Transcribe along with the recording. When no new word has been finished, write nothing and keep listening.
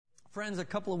Friends, a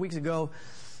couple of weeks ago,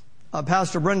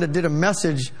 Pastor Brenda did a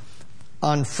message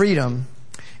on freedom,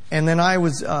 and then I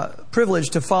was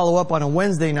privileged to follow up on a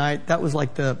Wednesday night. That was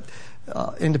like the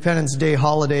Independence Day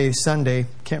holiday Sunday.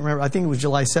 Can't remember. I think it was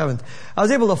July 7th. I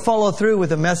was able to follow through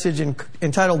with a message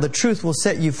entitled "The Truth Will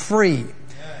Set You Free."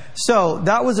 So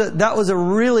that was a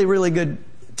really, really good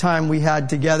time we had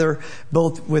together,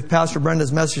 both with Pastor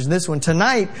Brenda's message and this one.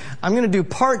 Tonight, I'm going to do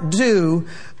part 2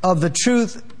 of "The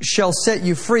Truth Shall Set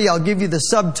You Free." I'll give you the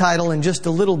subtitle in just a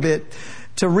little bit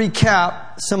to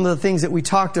recap some of the things that we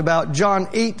talked about. John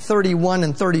 8:31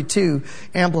 and 32,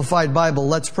 Amplified Bible.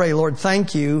 Let's pray. Lord,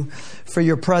 thank you for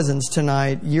your presence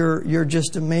tonight. You're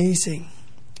just amazing.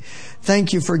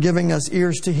 Thank you for giving us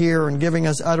ears to hear and giving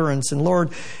us utterance. And Lord,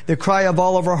 the cry of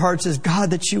all of our hearts is, God,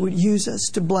 that you would use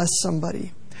us to bless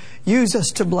somebody. Use us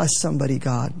to bless somebody,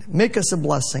 God. Make us a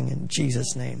blessing in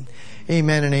Jesus' name.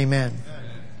 Amen and amen.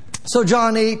 So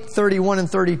John 8:31 and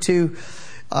 32,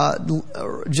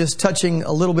 just touching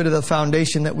a little bit of the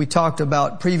foundation that we talked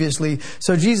about previously.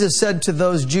 So Jesus said to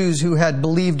those Jews who had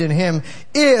believed in Him,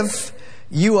 "If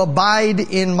you abide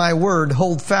in my word,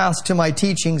 hold fast to my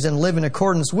teachings, and live in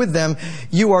accordance with them,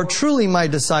 you are truly my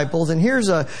disciples." And here's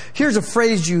a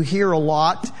phrase you hear a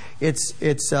lot. It's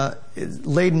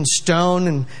laid in stone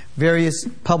in various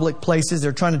public places.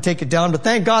 They're trying to take it down, but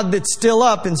thank God it's still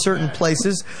up in certain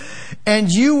places.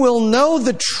 "And you will know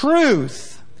the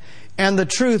truth, and the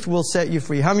truth will set you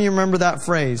free." How many of you remember that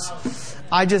phrase?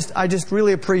 I just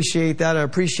really appreciate that. I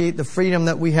appreciate the freedom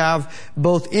that we have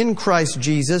both in Christ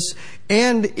Jesus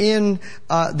and in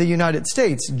the United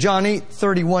States. John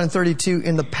 8:31 and 32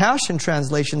 in the Passion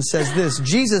Translation says this: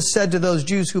 Jesus said to those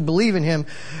Jews who believe in Him,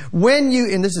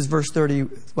 and this is verse 30,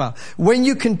 when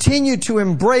you continue to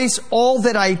embrace all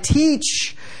that I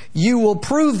teach, you will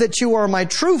prove that you are my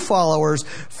true followers.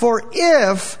 For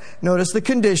if, notice the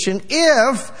condition,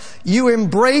 if you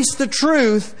embrace the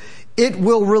truth, it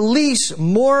will release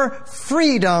more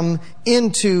freedom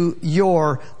into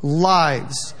your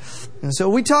lives. And so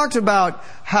we talked about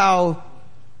how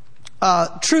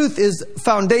truth is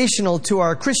foundational to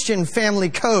our Christian family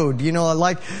code. You know,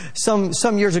 like some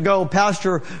years ago,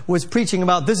 Pastor was preaching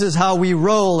about this is how we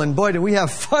roll. And boy, did we have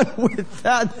fun with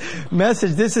that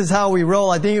message. This is how we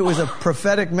roll. I think it was a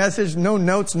prophetic message. No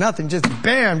notes, nothing. Just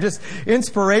bam, just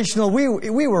inspirational. We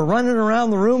were running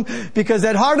around the room because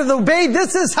at Heart of the Bay,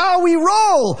 this is how we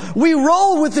roll. We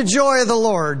roll with the joy of the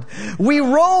Lord. We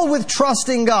roll with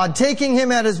trusting God, taking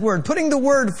Him at His word, putting the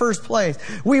word first place.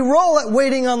 We roll at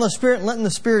waiting on the Spirit and letting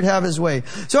the Spirit have His way.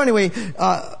 So anyway,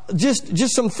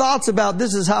 just some thoughts about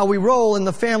this is how we roll in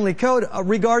the family code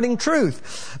regarding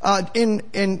truth. And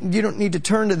you don't need to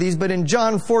turn to these, but in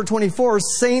John 4:24,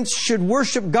 saints should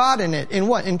worship God in it. In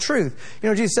what? In truth. You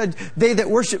know, Jesus said, "They that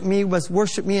worship me must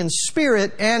worship me in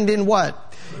spirit and in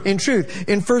what? In truth."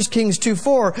 In 1 Kings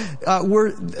 2:4,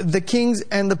 where the kings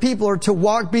and the people are to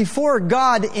walk before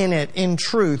God in it, in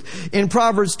truth. In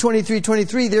Proverbs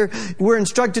 23:23, we're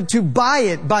instructed to buy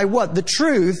it by what? The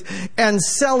truth, and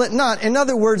sell it not. In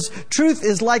other words, truth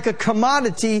is like a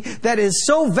commodity that is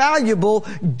so valuable,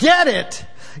 get it.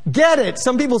 Get it.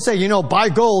 Some people say, buy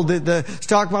gold, the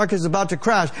stock market is about to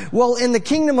crash. Well, in the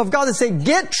kingdom of God, they say,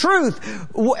 get truth.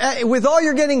 With all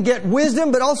you're getting, get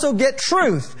wisdom, but also get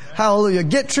truth. Hallelujah.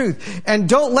 Get truth. And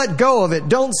don't let go of it.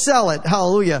 Don't sell it.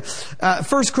 Hallelujah.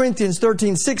 1 Corinthians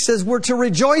 13:6 says we're to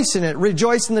rejoice in it.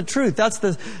 Rejoice in the truth. That's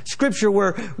the scripture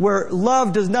where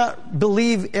love does not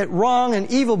believe it wrong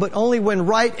and evil, but only when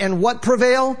right and what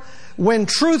prevail? When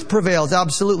truth prevails,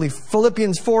 absolutely.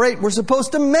 Philippians 4:8, we're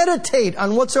supposed to meditate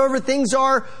on whatsoever things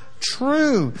are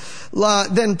true.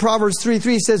 Then Proverbs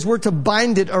 3:3 says we're to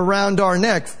bind it around our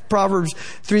neck. Proverbs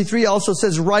 3:3 also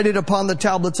says write it upon the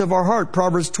tablets of our heart.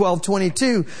 Proverbs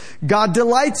 12:22, God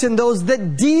delights in those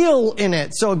that deal in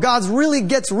it. So God really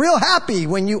gets real happy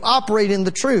when you operate in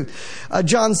the truth.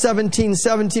 John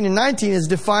 17:17 and 19 is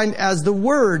defined as the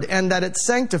Word, and that it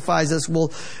sanctifies us.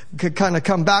 We'll kind of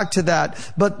come back to that.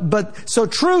 But so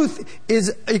truth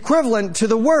is equivalent to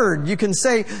the Word. You can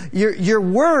say your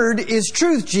Word is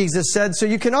truth, Jesus said. So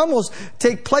you can almost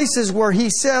take places where He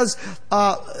says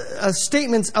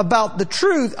statements about the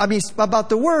truth, about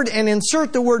the Word, and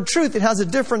insert the word truth. It has a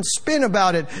different spin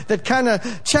about it that kind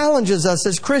of challenges us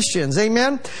as Christians.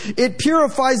 Amen? It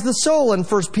purifies the soul in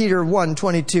 1 Peter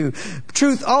 1:22.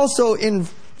 Truth also in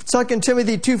 2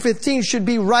 Timothy 2:15 should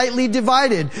be rightly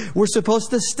divided. We're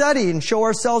supposed to study and show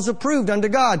ourselves approved unto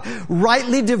God.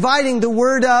 Rightly dividing the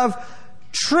word of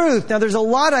truth. Now there's a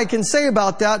lot I can say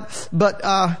about that, but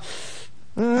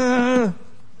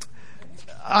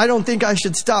I don't think I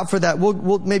should stop for that.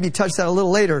 We'll maybe touch that a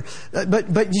little later.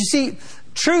 But you see,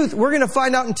 Truth, we're going to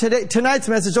find out in tonight's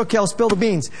message. Okay, I'll spill the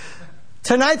beans.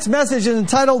 Tonight's message is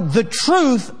entitled, The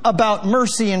Truth About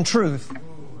Mercy and Truth.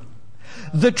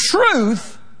 The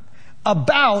truth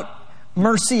about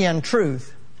mercy and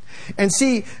truth. And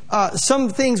see, some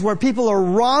things where people are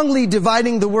wrongly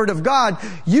dividing the Word of God,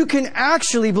 you can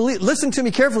actually believe, listen to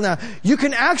me carefully now, you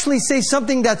can actually say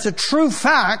something that's a true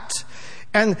fact,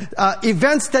 and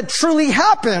events that truly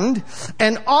happened,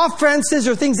 and offenses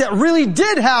or things that really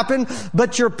did happen,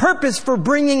 but your purpose for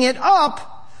bringing it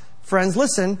up, friends,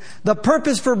 listen, the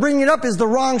purpose for bringing it up is the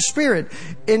wrong spirit.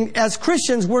 And as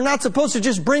Christians, we're not supposed to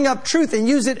just bring up truth and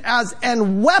use it as,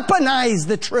 and weaponize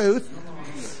the truth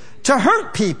to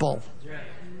hurt people.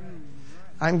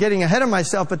 I'm getting ahead of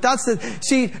myself, but that's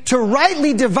to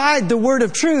rightly divide the word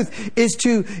of truth is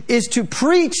to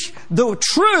preach the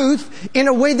truth in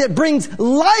a way that brings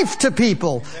life to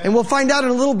people. And we'll find out in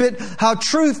a little bit how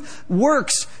truth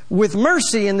works with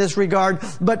mercy in this regard.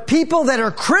 But people that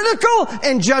are critical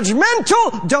and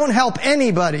judgmental don't help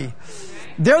anybody.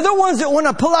 They're the ones that want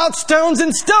to pull out stones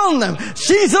and stone them.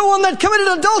 She's the one that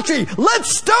committed adultery.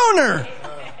 Let's stone her.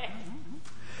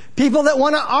 People that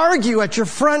want to argue at your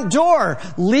front door.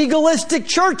 Legalistic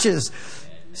churches.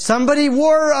 Somebody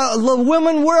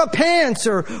women wore a pants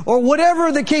or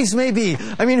whatever the case may be.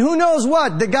 I mean, who knows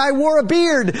what? The guy wore a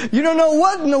beard. You don't know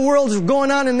what in the world is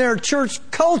going on in their church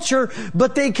culture,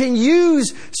 but they can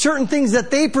use certain things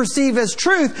that they perceive as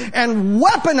truth and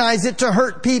weaponize it to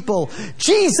hurt people.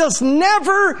 Jesus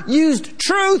never used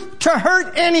truth to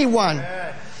hurt anyone.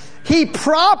 He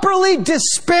properly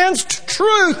dispensed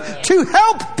truth to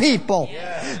help people.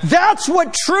 That's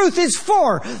what truth is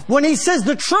for. When he says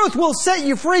the truth will set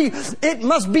you free, it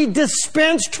must be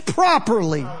dispensed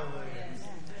properly.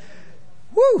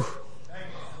 Woo!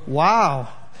 Wow.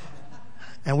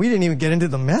 And we didn't even get into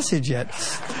the message yet.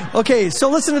 Okay, so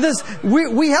listen to this.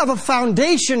 We have a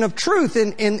foundation of truth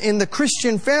in the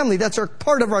Christian family. That's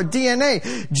part of our DNA.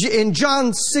 In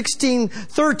John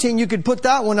 16:13, you could put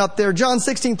that one up there. John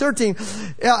 16:13.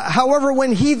 However,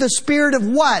 when He, the Spirit of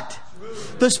what?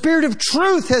 The Spirit of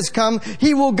truth has come,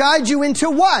 He will guide you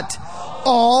into what?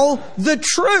 All the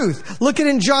truth. Look at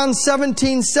in John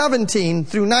 17:17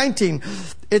 through 19.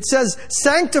 It says,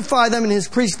 sanctify them in His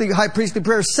high priestly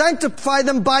prayer. Sanctify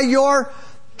them by your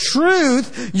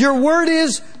truth. Your word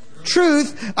is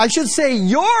truth. I should say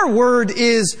your word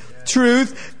is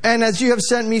truth. And as you have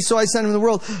sent me, so I sent them in the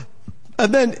world.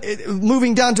 And then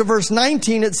moving down to verse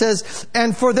 19, it says,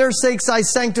 and for their sakes I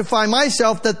sanctify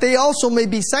myself, that they also may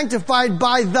be sanctified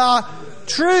by the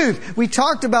truth. We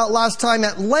talked about last time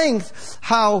at length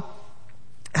how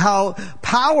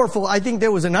powerful, I think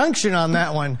there was an unction on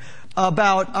that one,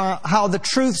 about how the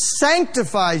truth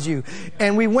sanctifies you.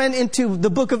 And we went into the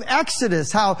book of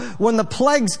Exodus, how when the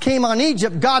plagues came on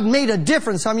Egypt, God made a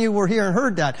difference. Some of you were here and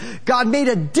heard that. God made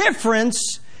a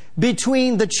difference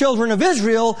between the children of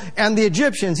Israel and the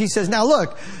Egyptians. He says, now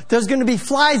look, there's going to be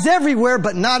flies everywhere,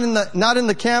 but not in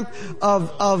the camp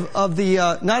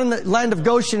not in the land of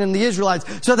Goshen and the Israelites.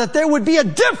 So that there would be a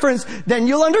difference, then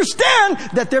you'll understand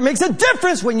that there makes a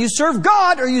difference when you serve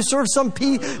God or you serve some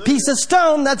piece of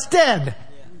stone that's dead.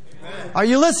 Are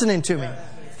you listening to me?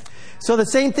 So the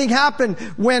same thing happened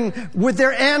with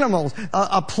their animals.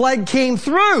 A plague came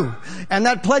through. And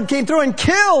that plague came through and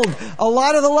killed a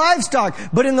lot of the livestock.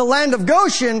 But in the land of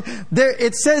Goshen,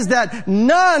 it says that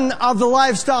none of the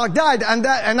livestock died. And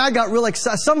I got real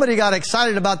excited. Somebody got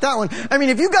excited about that one. I mean,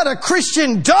 if you got a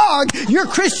Christian dog, your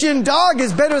Christian dog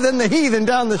is better than the heathen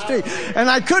down the street. And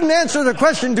I couldn't answer the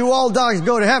question, do all dogs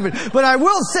go to heaven? But I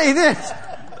will say this.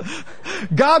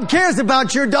 God cares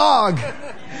about your dog.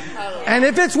 And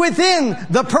if it's within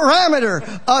the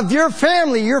parameter of your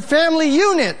family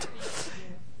unit,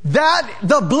 that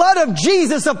the blood of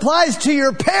Jesus applies to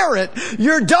your parrot,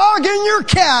 your dog, and your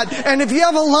cat. And if you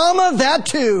have a llama, that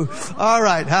too. All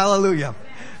right. Hallelujah.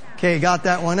 Okay, got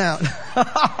that one out.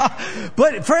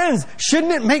 But friends,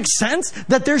 shouldn't it make sense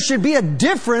that there should be a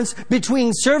difference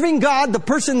between serving God, the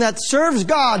person that serves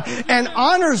God and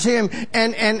honors Him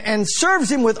and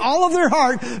serves Him with all of their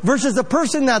heart, versus the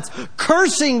person that's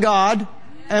cursing God,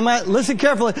 listen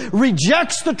carefully,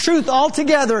 rejects the truth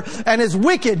altogether and is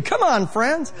wicked. Come on,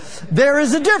 friends. There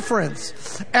is a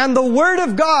difference. And the Word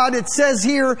of God, it says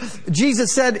here,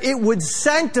 Jesus said it would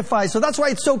sanctify. So that's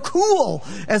why it's so cool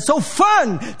and so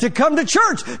fun to come to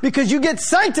church, because you get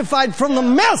sanctified from the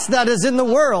mess that is in the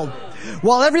world.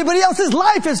 While everybody else's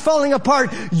life is falling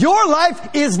apart, your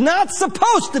life is not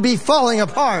supposed to be falling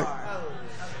apart.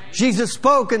 Jesus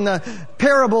spoke in the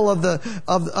parable of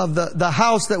the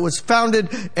house that was founded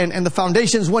and the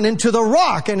foundations went into the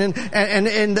rock and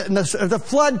the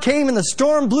flood came and the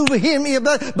storm blew vehemently,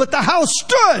 but the house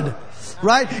stood.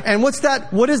 Right? And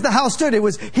what is the house stood? It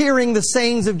was hearing the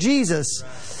sayings of Jesus.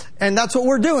 And that's what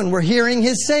we're doing. We're hearing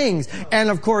His sayings. And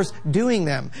of course, doing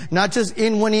them. Not just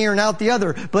in one ear and out the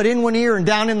other, but in one ear and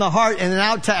down in the heart and then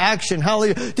out to action.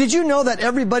 Hallelujah. Did you know that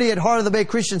everybody at Heart of the Bay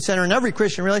Christian Center, and every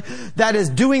Christian really, that is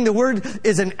doing the Word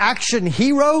is an action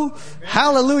hero?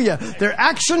 Hallelujah. They're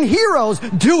action heroes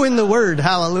doing the Word.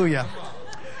 Hallelujah.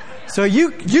 So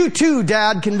you too,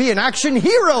 Dad, can be an action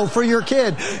hero for your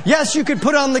kid. Yes, you could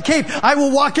put on the cape. I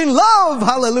will walk in love.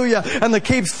 Hallelujah. And the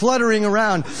cape's fluttering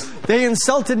around. They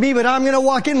insulted me, but I'm going to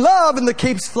walk in love. And the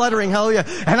cape's fluttering. Hallelujah.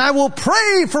 And I will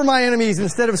pray for my enemies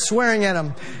instead of swearing at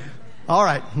them. All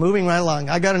right, moving right along.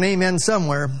 I got an amen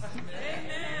somewhere.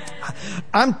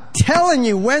 I'm telling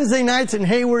you, Wednesday nights in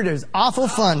Hayward is awful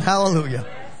fun. Hallelujah.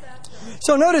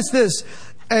 So notice this.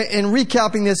 In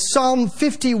recapping this, Psalm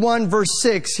 51 verse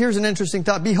 6, here's an interesting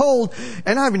thought. Behold,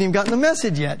 and I haven't even gotten the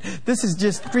message yet. This is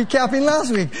just recapping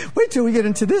last week. Wait till we get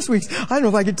into this week's. I don't know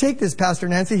if I could take this, Pastor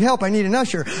Nancy. Help, I need an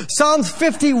usher. Psalms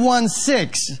 51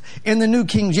 6 in the New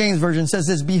King James Version says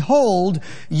this, Behold,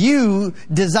 you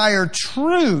desire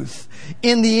truth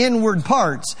in the inward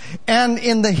parts, and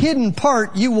in the hidden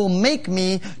part you will make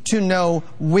me to know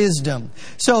wisdom.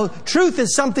 So truth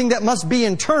is something that must be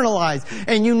internalized.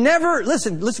 And you never,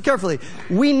 listen carefully,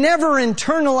 we never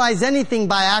internalize anything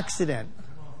by accident.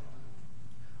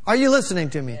 Are you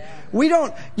listening to me?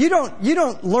 You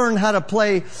don't learn how to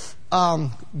play,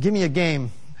 give me a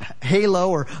game.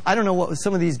 Halo, or I don't know what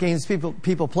some of these games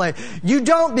people play. You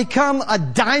don't become a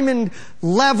diamond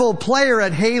level player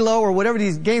at Halo or whatever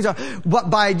these games are,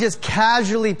 but by just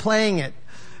casually playing it.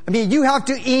 I mean, you have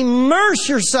to immerse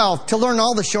yourself to learn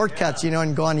all the shortcuts,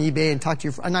 and go on eBay and talk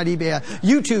to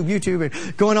YouTube,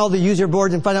 and go on all the user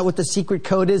boards and find out what the secret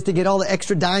code is to get all the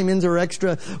extra diamonds or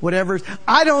extra whatevers.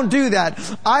 I don't do that.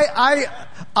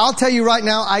 I'll tell you right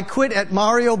now, I quit at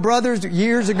Mario Brothers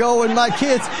years ago when my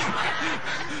kids.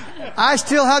 I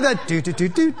still have that.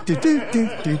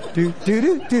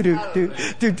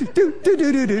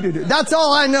 That's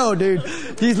all I know, dude.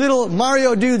 These little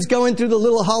Mario dudes going through the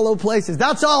little hollow places.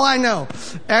 That's all I know.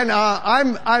 And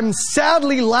I'm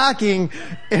sadly lacking,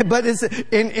 but it's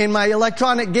in my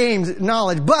electronic games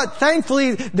knowledge. But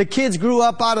thankfully, the kids grew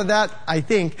up out of that. I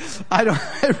think I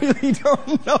really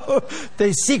don't know.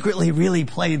 They secretly really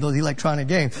played those electronic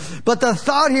games. But the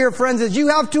thought here, friends, is you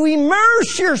have to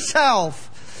immerse yourself.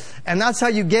 And that's how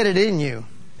you get it in you.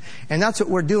 And that's what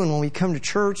we're doing when we come to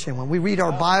church and when we read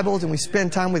our Bibles and we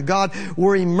spend time with God.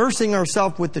 We're immersing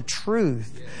ourselves with the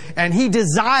truth. And He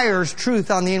desires truth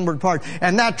on the inward part.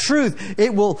 And that truth,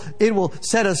 it will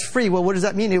set us free. Well, what does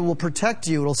that mean? It will protect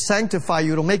you. It'll sanctify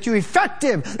you. It'll make you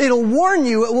effective. It'll warn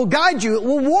you. It will guide you. It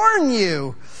will warn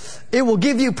you. It will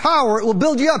give you power. It will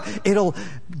build you up. It'll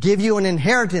give you an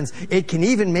inheritance. It can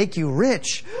even make you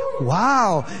rich.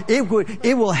 Wow. It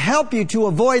will help you to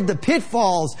avoid the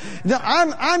pitfalls. Now,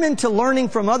 I'm into learning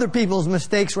from other people's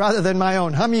mistakes rather than my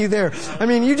own. How many of you there? I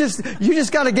mean, you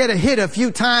just got to get a hit a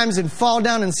few times and fall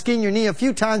down and skin your knee a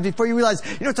few times before you realize,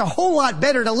 it's a whole lot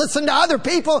better to listen to other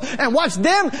people and watch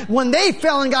them when they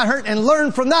fell and got hurt and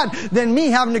learn from that than me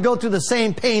having to go through the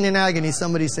same pain and agony.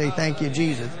 Somebody say, thank you,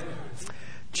 Jesus.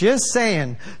 Just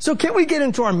saying. So can we get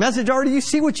into our message already? You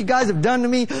see what you guys have done to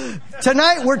me?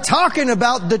 Tonight we're talking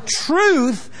about the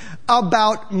truth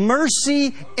about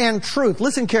mercy and truth.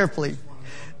 Listen carefully.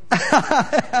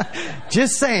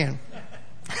 Just saying.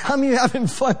 How many of you having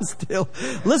fun still?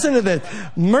 Listen to this.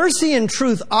 Mercy and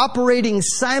truth operating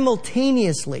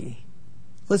simultaneously.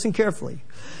 Listen carefully.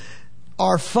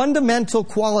 Are fundamental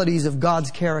qualities of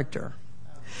God's character.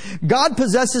 God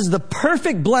possesses the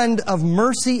perfect blend of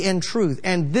mercy and truth.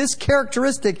 And this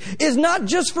characteristic is not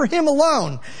just for Him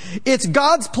alone. It's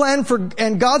God's plan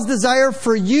and God's desire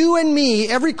for you and me,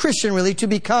 every Christian really, to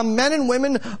become men and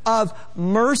women of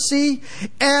mercy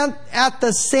and at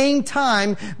the same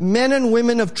time, men and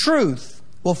women of truth.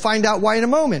 We'll find out why in a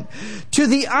moment. To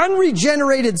the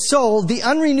unregenerated soul, the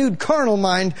unrenewed carnal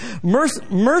mind,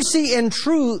 mercy and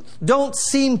truth don't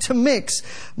seem to mix,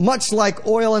 much like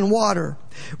oil and water.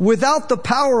 Without the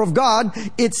power of God,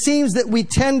 it seems that we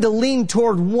tend to lean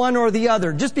toward one or the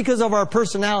other, just because of our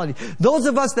personality. Those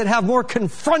of us that have more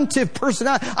confrontive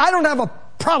personality, I don't have a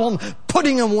problem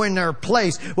putting them in their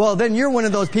place. Well, then you're one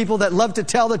of those people that love to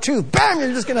tell the truth. Bam!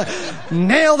 You're just going to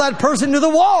nail that person to the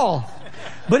wall.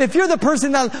 But if you're the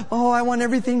person that, I want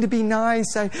everything to be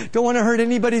nice. I don't want to hurt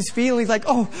anybody's feelings. Like,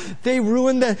 they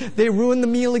ruined the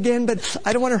meal again, but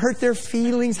I don't want to hurt their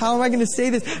feelings. How am I going to say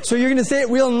this? So you're going to say it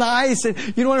real nice, and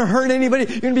you don't want to hurt anybody.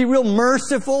 You're going to be real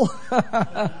merciful.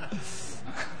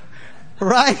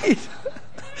 Right?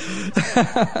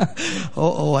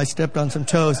 I stepped on some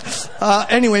toes.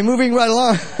 Anyway, moving right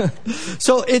along.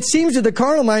 So it seems to the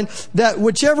carnal mind that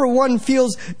whichever one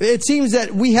feels, it seems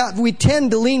that we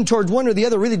tend to lean towards one or the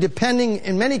other, really depending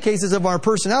in many cases of our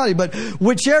personality, but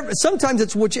sometimes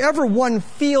it's whichever one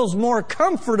feels more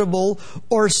comfortable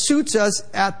or suits us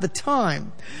at the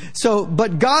time. So,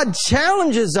 but God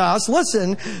challenges us,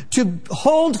 listen, to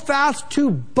hold fast to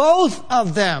both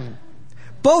of them.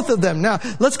 Both of them. Now,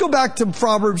 let's go back to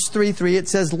Proverbs 3:3. It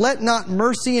says, "Let not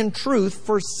mercy and truth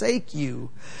forsake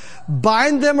you.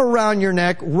 Bind them around your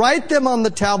neck. Write them on the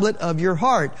tablet of your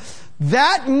heart."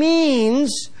 That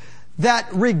means that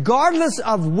regardless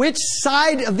of which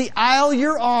side of the aisle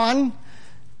you're on,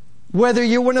 whether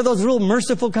you're one of those real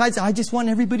merciful kinds, I just want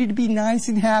everybody to be nice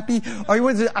and happy, or you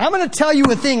want to say, I'm going to tell you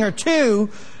a thing or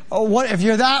two. What if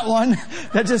you're that one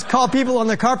that just call people on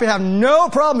the carpet, have no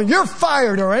problem, you're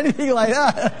fired or anything like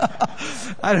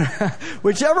that? I don't know.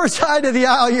 Whichever side of the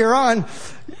aisle you're on,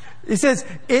 it says,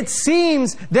 it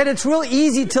seems that it's real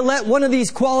easy to let one of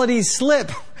these qualities slip.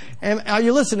 And are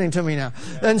you listening to me now?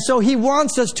 And so He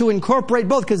wants us to incorporate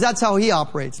both because that's how He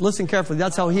operates. Listen carefully.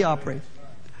 That's how He operates.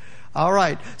 All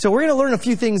right. So we're going to learn a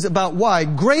few things about why.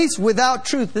 Grace without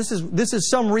truth. This is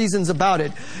some reasons about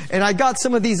it. And I got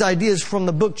some of these ideas from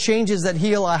the book Changes That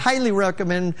Heal. I highly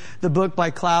recommend the book by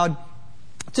Cloud.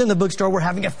 It's in the bookstore. We're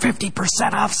having a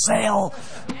 50% off sale.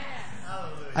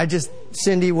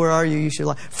 Cindy, where are you? You should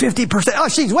 50%. Oh,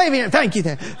 she's waving it. Thank you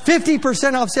then.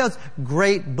 50% off sales.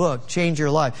 Great book. Change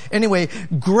your life. Anyway,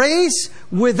 grace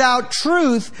without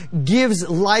truth gives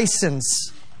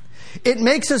license. It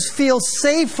makes us feel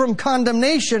safe from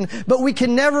condemnation, but we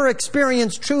can never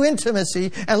experience true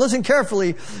intimacy. And listen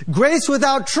carefully, grace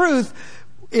without truth,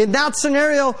 in that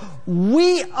scenario,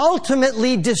 we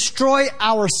ultimately destroy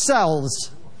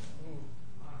ourselves.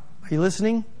 Are you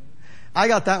listening? I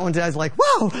got that one today. I was like,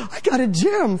 wow, I got a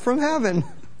gem from heaven.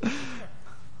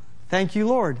 Thank you,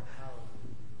 Lord.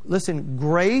 Listen,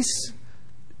 grace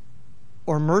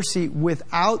or mercy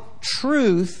without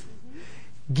truth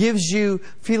gives you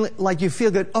feeling like you feel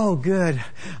good. Oh, good.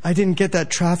 I didn't get that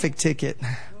traffic ticket.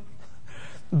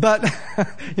 But,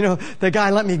 the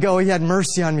guy let me go. He had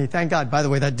mercy on me. Thank God. By the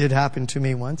way, that did happen to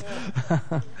me once.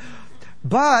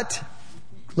 But,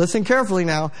 listen carefully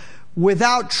now.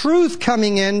 Without truth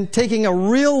coming in, taking a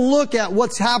real look at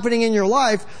what's happening in your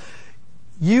life,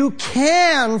 you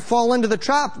can fall into the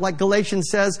trap, like Galatians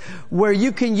says, where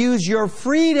you can use your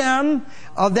freedom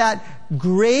of that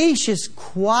gracious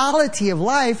quality of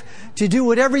life to do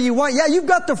whatever you want. Yeah, you've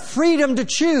got the freedom to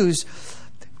choose.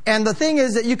 And the thing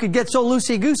is that you could get so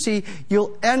loosey-goosey,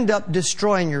 you'll end up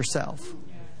destroying yourself.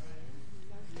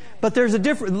 But there's a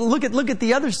different... Look at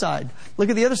the other side. Look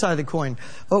at the other side of the coin.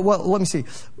 Let me see.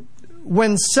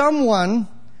 When someone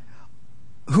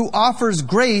who offers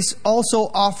grace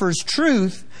also offers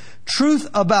truth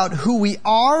about who we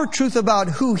are, truth about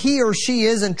who he or she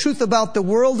is, and truth about the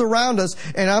world around us.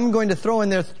 And I'm going to throw in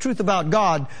there truth about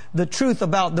God, the truth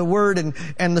about the Word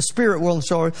and the Spirit world and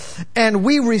so on. And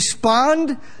we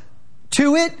respond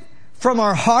to it from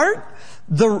our heart,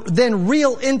 then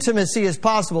real intimacy is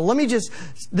possible.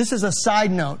 This is a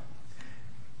side note.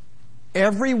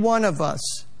 Every one of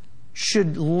us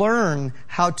should learn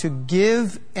how to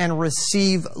give and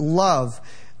receive love.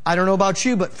 I don't know about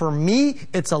you, but for me,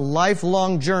 it's a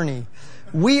lifelong journey.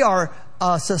 We are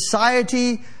a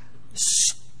society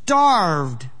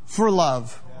starved for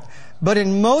love. But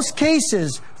in most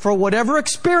cases, for whatever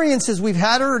experiences we've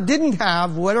had or didn't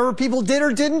have, whatever people did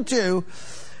or didn't do,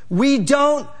 we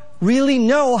don't really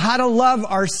know how to love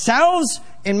ourselves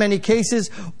in many cases,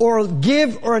 or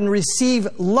give or receive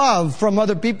love from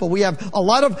other people. We have a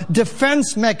lot of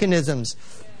defense mechanisms.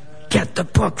 Get the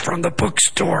book from the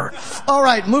bookstore. All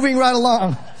right, moving right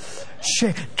along.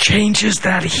 Changes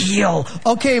That Heal.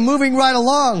 Okay, moving right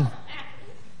along.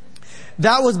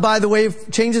 That was, by the way,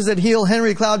 Changes That Heal,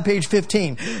 Henry Cloud, page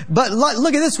 15. But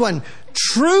look at this one.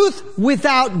 Truth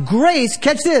without grace.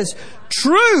 Catch this.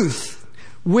 Truth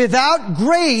without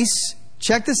grace.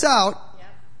 Check this out.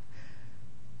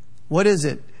 What is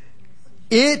it?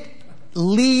 It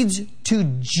leads to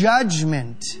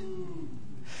judgment.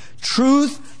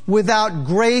 Truth without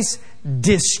grace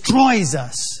destroys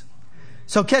us.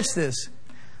 So catch this.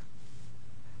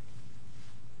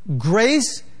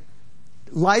 Grace,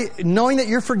 knowing that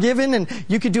you're forgiven and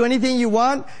you could do anything you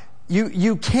want,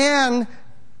 you can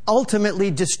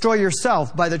ultimately destroy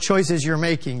yourself by the choices you're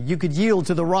making. You could yield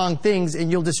to the wrong things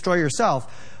and you'll destroy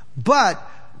yourself. But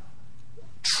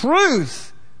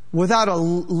truth without a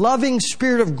loving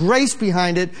spirit of grace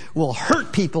behind it will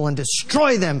hurt people and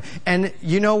destroy them. And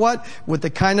you know what? With the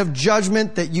kind of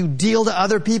judgment that you deal to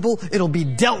other people, it'll be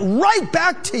dealt right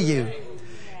back to you.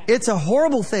 It's a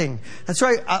horrible thing. That's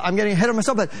right. I'm getting ahead of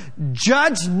myself, but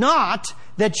judge not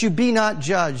that you be not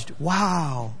judged.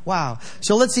 Wow. Wow.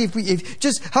 So let's see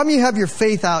how many of you have your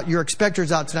faith out, your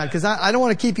expectors out tonight? Because I don't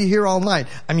want to keep you here all night.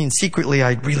 I mean, secretly,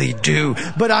 I really do.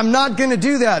 But I'm not going to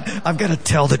do that. I've got to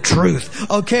tell the truth.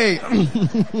 Okay.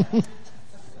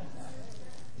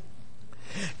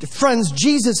 Friends,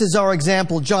 Jesus is our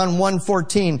example. John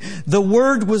 1:14. The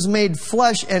Word was made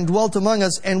flesh and dwelt among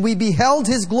us, and we beheld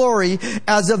His glory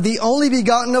as of the only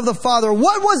begotten of the Father.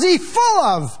 What was He full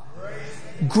of?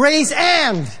 Grace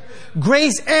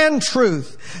and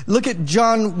truth. Look at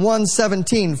John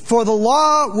 1:17. For the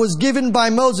law was given by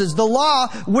Moses. The law,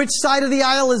 which side of the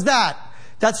aisle is that?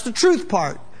 That's the truth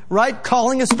part. Right?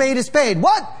 Calling a spade a spade.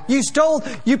 What? You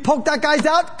poked that guy's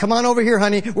out? Come on over here,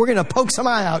 honey. We're going to poke some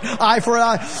eye out. Eye for an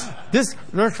eye. This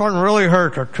one really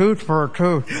hurt. A tooth for a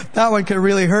tooth. That one could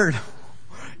really hurt.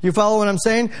 You follow what I'm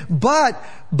saying? But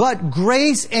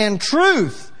grace and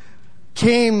truth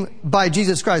came by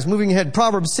Jesus Christ. Moving ahead,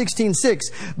 Proverbs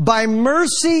 16:6. By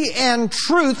mercy and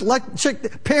truth,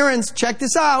 parents, check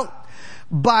this out.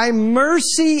 By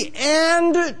mercy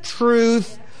and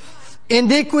truth,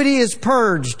 iniquity is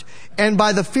purged, and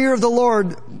by the fear of the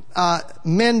Lord,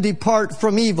 men depart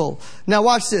from evil. Now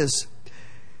watch this.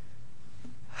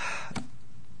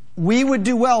 We would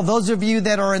do well, those of you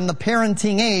that are in the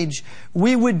parenting age,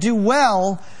 we would do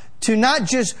well to not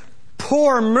just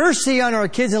pour mercy on our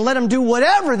kids and let them do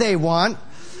whatever they want.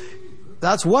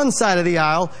 That's one side of the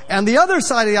aisle. And the other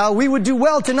side of the aisle, we would do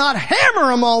well to not hammer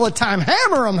them all the time.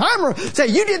 Hammer them. Say,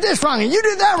 you did this wrong and you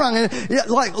did that wrong.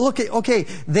 And okay,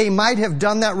 they might have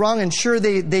done that wrong, and sure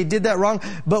they did that wrong.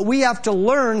 But we have to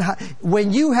learn,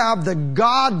 when you have the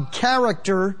God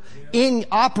character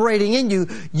operating in you,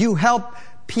 you help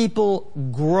people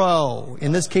grow.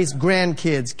 In this case,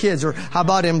 grandkids, kids, or how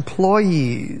about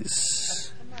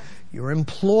employees? Your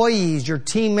employees, your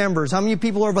team members. How many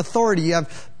people are of authority? You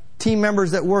have team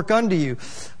members that work under you.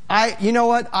 You know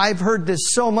what? I've heard this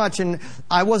so much, and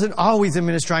I wasn't always a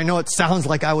minister. I know it sounds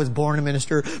like I was born a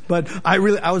minister, but I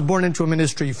was born into a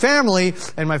ministry family,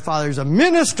 and my father's a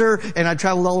minister, and I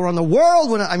traveled all around the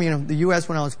world the U.S.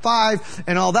 when I was 5,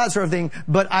 and all that sort of thing.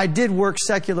 But I did work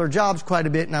secular jobs quite a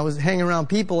bit, and I was hanging around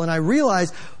people, and I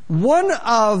realized one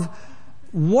of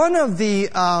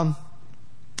the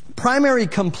primary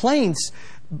complaints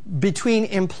between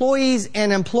employees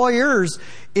and employers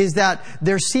is that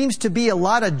there seems to be a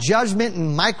lot of judgment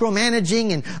and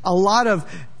micromanaging and a lot of,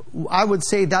 I would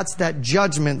say that's that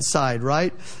judgment side,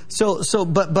 right?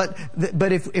 But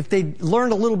if they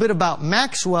learned a little bit about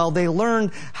Maxwell, they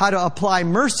learned how to apply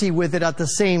mercy with it at the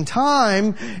same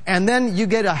time, and then you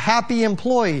get a happy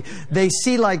employee. They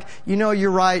see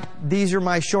you're right, these are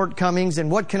my shortcomings,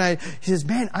 and what can I... He says,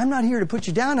 man, I'm not here to put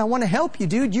you down. I want to help you,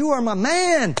 dude. You are my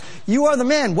man. You are the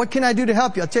man. What can I do to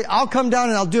help you? I'll come down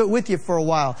and I'll do it with you for a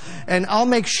while. And I'll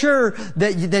make sure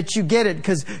that you get it,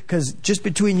 because just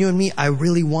between you and me, I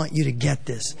really want you to get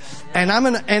this. And I'm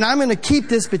gonna keep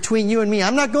this between you and me.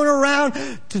 I'm not going around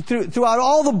throughout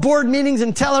all the board meetings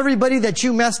and tell everybody that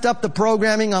you messed up the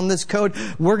programming on this code.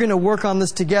 We're going to work on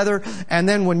this together. And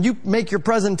then when you make your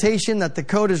presentation that the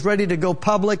code is ready to go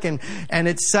public and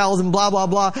it sells and blah, blah,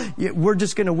 blah, we're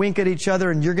just going to wink at each other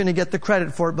and you're going to get the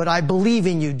credit for it. But I believe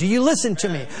in you. Do you listen to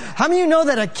me? How many of you know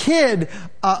that a kid,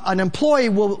 an employee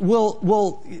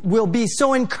will be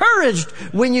so encouraged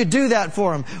when you do that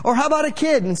for him? Or how about a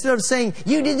kid? Instead of saying,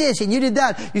 you did this and you did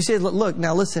that, you say, look,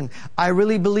 now listen, I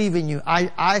really believe in you.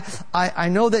 I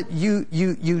know that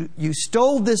you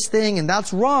stole this thing and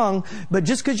that's wrong, but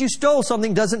just because you stole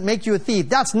something doesn't make you a thief.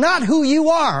 That's not who you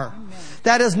are.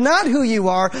 That is not who you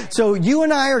are. So you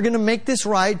and I are going to make this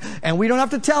right, and we don't have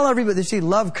to tell everybody. You see,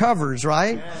 love covers,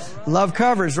 right? Love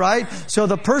covers, right? So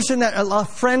the person that,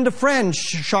 friend to friend,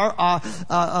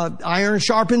 iron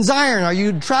sharpens iron. Are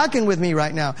you tracking with me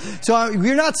right now? So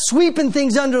you're not sweeping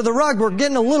things under the rug. We're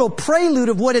getting a little prelude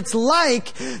of what it's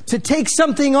like to take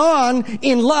something on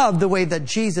in love the way that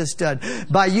Jesus did,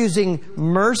 by using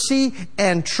mercy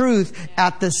and truth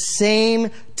at the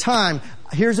same time.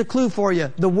 Here's a clue for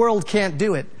you. The world can't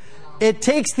do it. It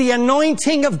takes the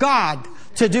anointing of God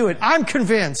to do it. I'm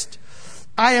convinced.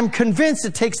 I am convinced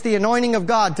it takes the anointing of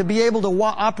God to be able to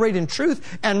operate in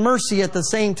truth and mercy at the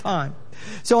same time.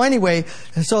 So anyway,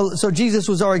 so Jesus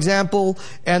was our example,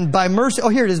 and by mercy,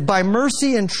 here it is, by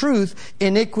mercy and truth,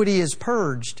 iniquity is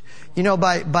purged. You know,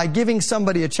 by giving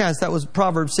somebody a chance. That was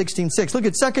Proverbs 16:6. Look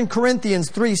at 2 Corinthians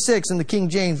 3:6 in the King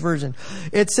James Version.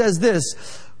 It says this,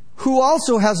 who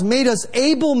also has made us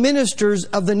able ministers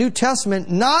of the New Testament,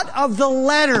 not of the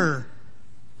letter.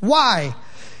 Why?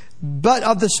 But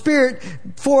of the Spirit.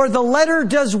 For the letter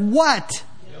does what?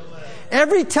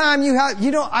 Every time you have,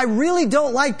 I really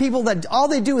don't like people that all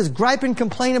they do is gripe and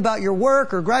complain about your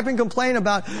work, or gripe and complain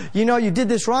about, you did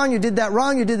this wrong, you did that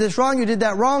wrong, you did this wrong, you did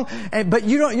that wrong, but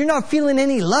you're not feeling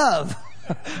any love.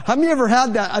 Have you ever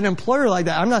had an employer like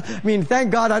that?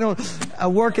 Thank God I don't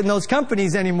work in those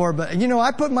companies anymore, but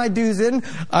I put my dues in.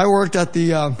 I worked at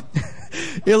the,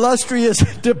 illustrious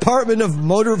Department of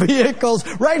Motor Vehicles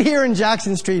right here in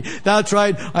Jackson Street. That's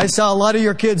right. I saw a lot of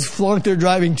your kids flunk their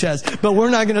driving test, but we're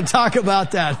not going to talk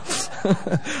about that.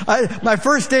 My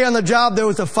first day on the job, there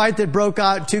was a fight that broke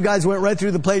out. Two guys went right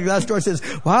through the plate glass door. Says,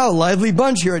 wow, lively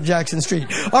bunch here at Jackson Street.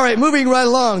 All right, moving right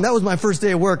along. That was my first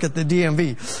day of work at the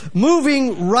DMV.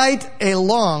 Moving right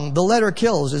along. The letter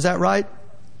kills. Is that right?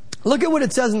 Look at what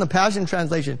it says in the Passion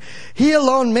Translation. He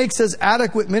alone makes us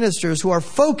adequate ministers who are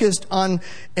focused on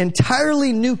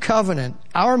entirely new covenant.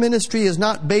 Our ministry is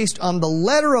not based on the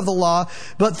letter of the law,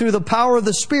 but through the power of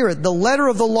the Spirit. The letter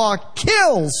of the law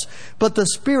kills, but the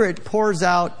Spirit pours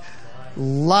out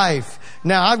life.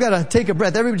 Now, I've got to take a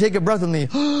breath. Everybody take a breath with me.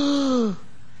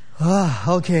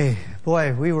 Okay.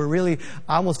 Boy,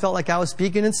 I almost felt like I was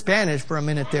speaking in Spanish for a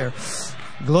minute there.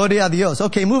 Gloria a Dios.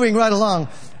 Okay, moving right along.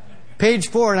 Page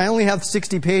 4, and I only have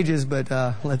 60 pages, but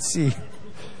let's see.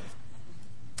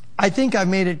 I think I've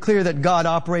made it clear that God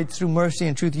operates through mercy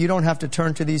and truth. You don't have to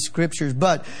turn to these scriptures,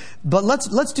 but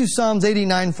let's do Psalms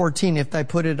 89:14 if I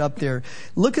put it up there.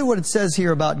 Look at what it says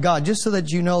here about God, just so that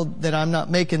you know that I'm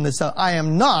not making this up. I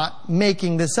am not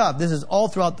making this up. This is all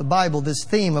throughout the Bible, this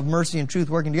theme of mercy and truth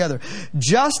working together.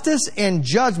 Justice and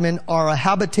judgment are a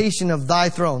habitation of thy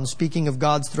throne, speaking of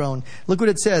God's throne. Look what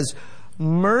it says.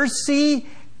 Mercy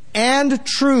and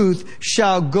truth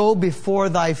shall go before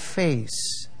thy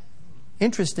face.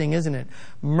 Interesting, isn't it?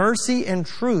 Mercy and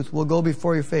truth will go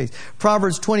before your face.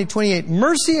 Proverbs 20:28.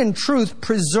 Mercy and truth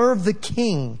preserve the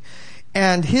king,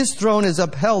 and his throne is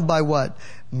upheld by what?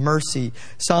 Mercy.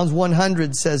 Psalms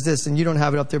 100 says this, and you don't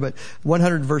have it up there, but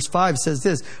 100 verse 5 says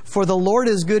this. For the Lord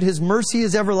is good, his mercy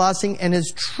is everlasting, and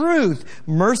his truth,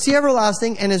 mercy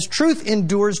everlasting, and his truth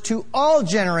endures to all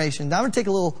generations. Now I'm going to take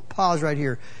a little pause right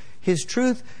here. His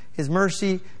truth, his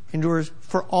mercy endures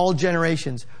for all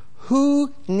generations.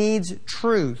 Who needs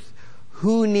truth?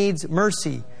 Who needs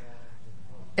mercy?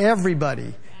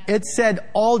 Everybody. It said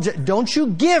don't you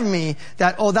give me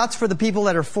that, that's for the people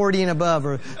that are 40 and above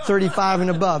or 35 and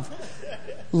above.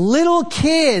 Little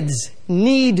kids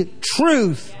need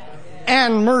truth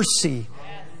and mercy.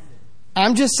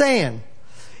 I'm just saying.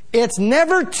 It's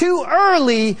never too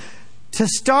early to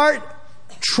start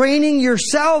training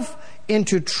yourself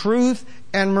into truth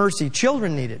and mercy.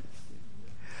 Children need it.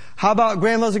 How about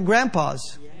grandmas and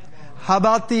grandpas? How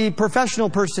about the professional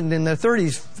person in their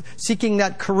 30s seeking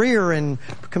that career in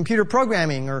computer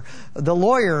programming, or the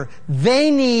lawyer?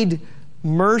 They need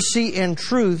mercy and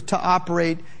truth to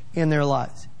operate in their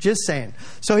lives. Just saying.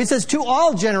 So he says to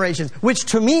all generations, which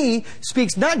to me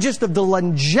speaks not just of the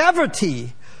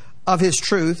longevity of his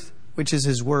truth, which is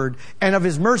his word, and of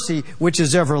his mercy, which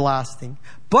is everlasting,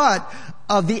 but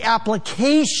of the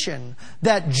application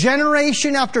that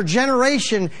generation after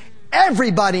generation,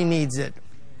 everybody needs it.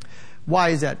 Why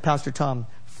is that, Pastor Tom?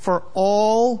 For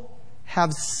all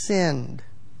have sinned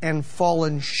and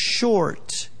fallen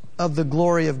short of the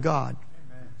glory of God.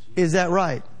 Is that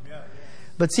right?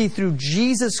 But see, through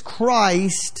Jesus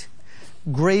Christ,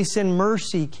 grace and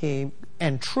mercy came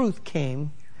and truth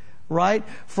came. Right?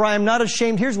 For I am not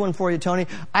ashamed. Here's one for you, Tony.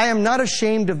 I am not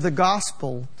ashamed of the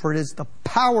gospel, for it is the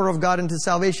power of God unto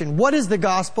salvation. What is the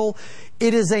gospel?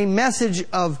 It is a message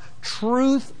of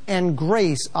truth and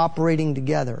grace operating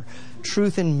together.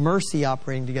 Truth and mercy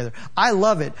operating together. I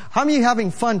love it. How many of you having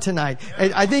fun tonight?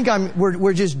 I think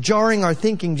we're just jarring our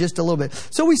thinking just a little bit.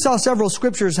 So we saw several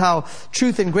scriptures how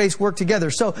truth and grace work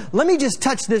together. So let me just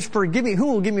touch this who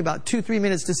will give me about 2-3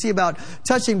 minutes to see about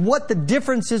touching what the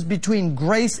difference is between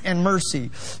grace and mercy.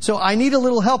 So I need a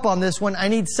little help on this one. I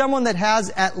need someone that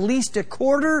has at least a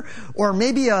quarter or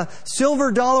maybe a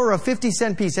silver dollar or a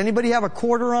 50-cent piece. Anybody have a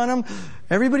quarter on them?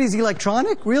 Everybody's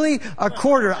electronic? Really? A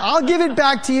quarter. I'll give it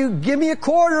back to you. Give me a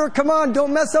quarter. Come on,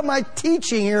 don't mess up my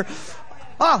teaching here.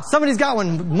 Oh, somebody's got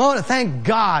one. Mona, thank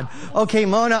God. Okay,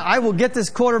 Mona, I will get this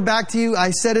quarter back to you.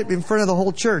 I said it in front of the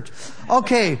whole church.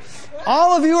 Okay.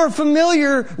 All of you are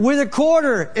familiar with a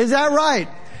quarter. Is that right?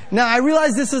 Now, I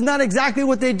realize this is not exactly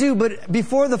what they do, but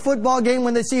before the football game,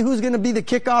 when they see who's going to be the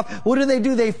kickoff, what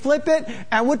do? They flip it,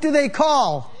 and what do they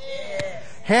call?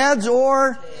 Heads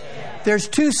or? There's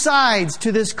two sides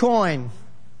to this coin.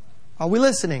 Are we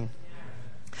listening?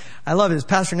 I love this.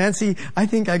 Pastor Nancy, I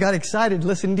think I got excited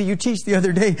listening to you teach the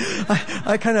other day.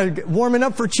 I kind of warming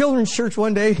up for children's church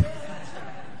one day.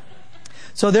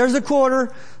 So there's a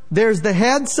quarter, there's the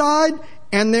head side,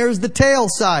 and there's the tail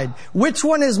side. Which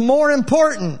one is more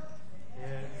important?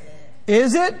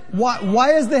 Is it?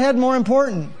 Why is the head more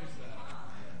important?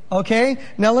 Okay.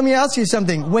 Now let me ask you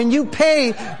something. When you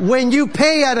pay at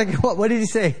a, what did he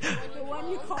say? The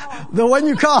one you call. The one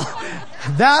you call.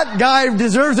 That guy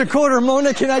deserves a quarter.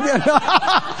 Mona, can I get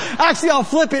Actually, I'll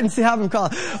flip it and have him call.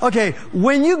 Okay.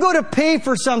 When you go to pay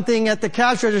for something at the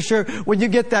cash register, when you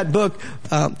get that book,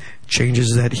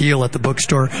 Changes That Heal at the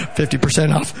bookstore,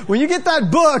 50% off. When you get that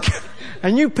book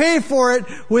and you pay for it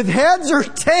with heads or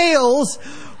tails,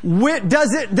 does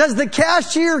the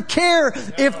cashier care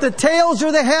if the tails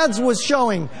or the heads was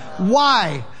showing?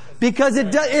 Why? Because say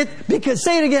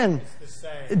it again.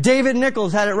 David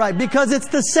Nichols had it right. Because it's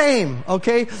the same,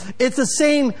 okay? It's the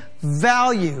same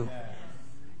value.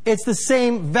 It's the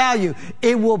same value.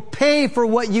 It will pay for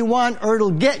what you want, or it'll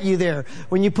get you there.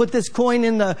 When you put this coin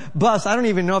in the bus, I don't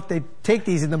even know if they take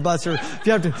these in the bus or if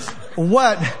you have to,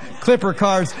 what? Clipper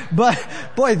cars. But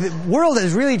boy, the world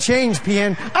has really changed,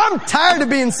 PN. I'm tired of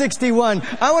being 61.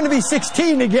 I want to be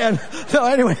 16 again. So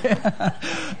anyway.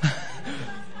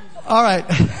 All right.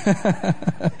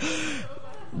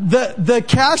 The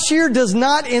cashier does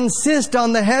not insist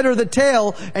on the head or the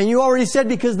tail, and you already said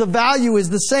because the value is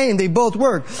the same. They both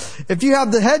work. If you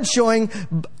have the head showing,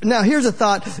 now here's a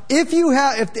thought. If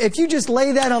you just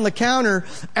lay that on the counter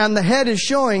and the head is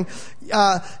showing,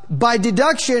 by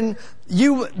deduction,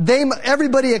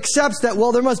 everybody accepts that,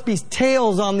 well, there must be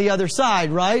tails on the other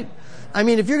side, right? I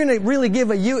mean, if you're going to really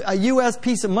give a U.S.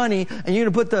 piece of money and you're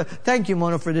going to put thank you,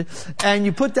 Mona, for this, and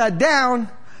you put that down,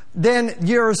 then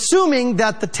you're assuming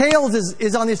that the tails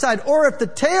is on the side. Or if the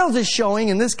tails is showing,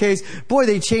 in this case, boy,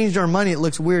 they changed our money. It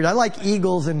looks weird. I like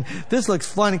eagles, and this looks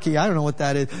funky. I don't know what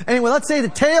that is. Anyway, let's say the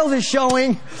tails is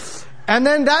showing, and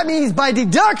then that means by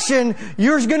deduction,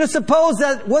 you're going to suppose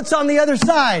that what's on the other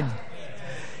side?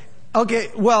 Okay,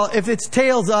 well, if it's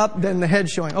tails up, then the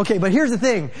head's showing. Okay, but here's the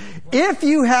thing. If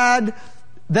you had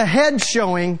the head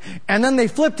showing, and then they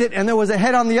flipped it, and there was a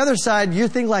head on the other side, you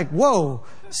think like, whoa,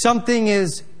 something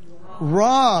is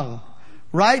wrong,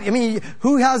 right? I mean,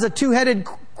 who has a two-headed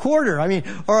quarter? I mean,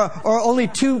 or only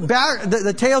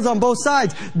the tails on both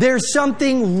sides. There's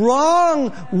something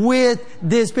wrong with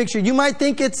this picture. You might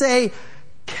think it's a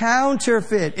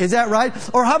counterfeit. Is that right?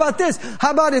 Or how about this?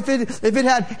 How about if it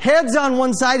had heads on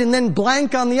one side and then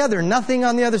blank on the other, nothing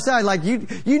on the other side? Like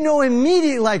you know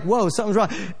immediately, like, whoa, something's wrong.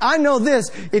 I know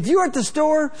this. If you were at the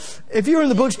store, if you were in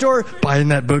the bookstore, buying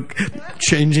that book,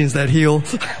 Changes That Heal,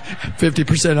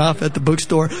 50% off at the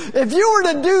bookstore. If you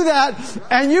were to do that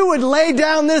and you would lay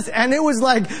down this and it was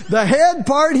like the head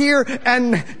part here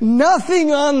and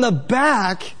nothing on the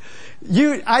back,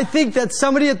 I think that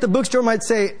somebody at the bookstore might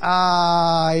say,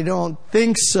 I don't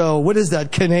think so. What is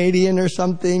that, Canadian or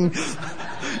something?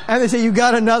 And they say, you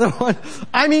got another one?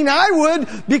 I mean, I would,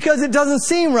 because it doesn't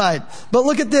seem right. But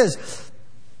look at this.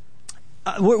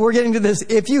 We're getting to this.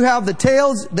 If you have the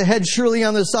tails, the head surely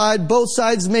on the side, both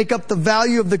sides make up the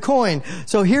value of the coin.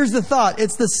 So here's the thought.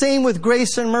 It's the same with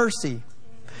grace and mercy.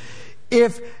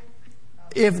 If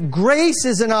grace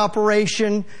is in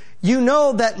operation, you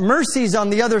know that mercy's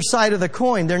on the other side of the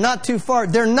coin. They're not too far.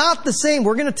 They're not the same.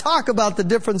 We're going to talk about the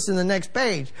difference in the next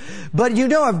page. But you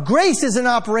know, if grace is in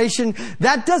operation,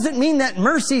 that doesn't mean that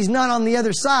mercy's not on the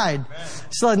other side. Amen.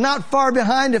 So not far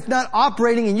behind, if not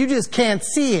operating, and you just can't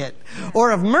see it.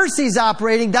 Or if mercy's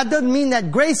operating, that doesn't mean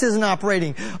that grace isn't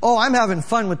operating. Oh, I'm having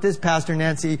fun with this, Pastor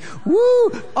Nancy.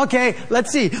 Woo! Okay,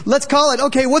 let's see. Let's call it.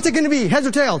 Okay, what's it going to be? Heads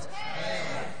or tails?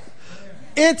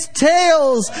 It's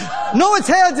tails. No, it's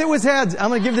heads. It was heads. I'm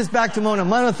going to give this back to Mona.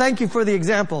 Mona, thank you for the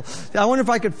example. I wonder if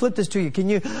I could flip this to you. Can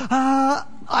you?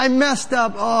 I messed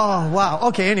up. Oh, wow.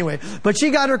 Okay, anyway. But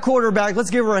she got her quarter back. Let's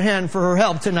give her a hand for her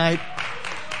help tonight.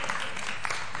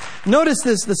 Notice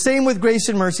this, the same with grace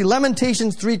and mercy.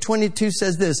 Lamentations 3:22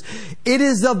 says this. It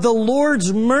is of the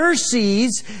Lord's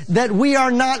mercies that we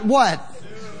are not what?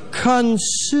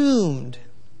 Consumed.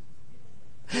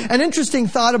 An interesting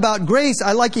thought about grace.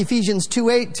 I like Ephesians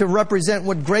 2:8 to represent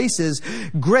what grace is.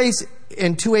 Grace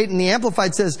in 2:8 in the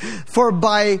Amplified says, For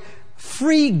by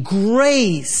free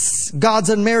grace, God's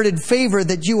unmerited favor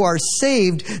that you are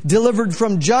saved, delivered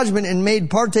from judgment, and made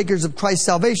partakers of Christ's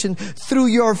salvation through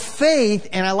your faith.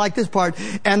 And I like this part.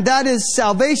 And that is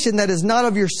salvation that is not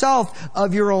of yourself,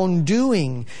 of your own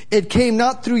doing. It came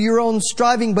not through your own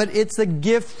striving, but it's a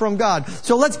gift from God.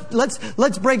 So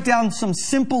let's break down some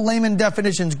simple layman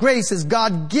definitions. Grace is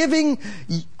God giving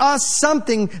us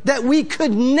something that we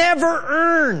could never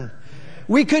earn.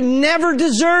 We could never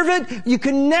deserve it. You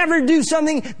could never do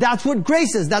something. That's what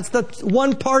grace is. That's the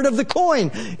one part of the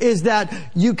coin, is that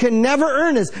you can never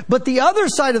earn this. But the other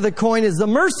side of the coin is the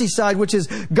mercy side, which is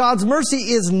God's mercy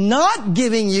is not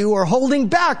giving you or holding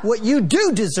back what you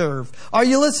do deserve. Are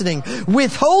you listening?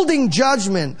 Withholding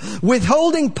judgment,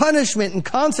 withholding punishment and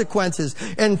consequences.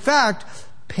 In fact,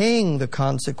 paying the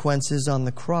consequences on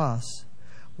the cross.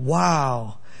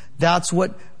 Wow. That's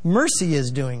what mercy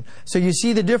is doing. So you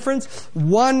see the difference?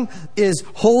 One is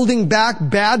holding back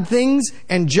bad things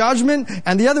and judgment,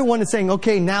 and the other one is saying,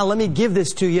 okay, now let me give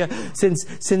this to you.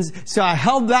 So I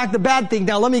held back the bad thing,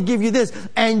 now let me give you this.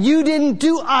 And you didn't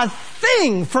do a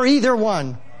thing for either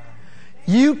one.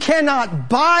 You cannot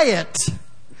buy it.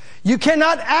 You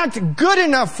cannot act good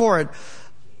enough for it.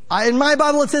 In my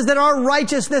Bible it says that our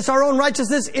righteousness, our own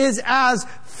righteousness, is as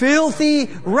filthy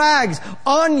rags.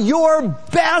 On your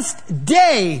best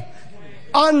day,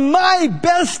 on my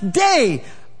best day,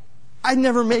 I'd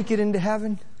never make it into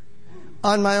heaven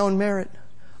on my own merit.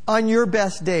 On your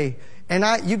best day. And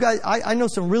I know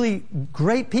some really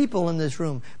great people in this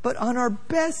room, but on our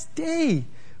best day,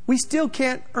 we still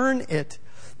can't earn it.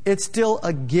 It's still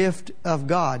a gift of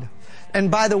God. And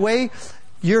by the way,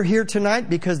 you're here tonight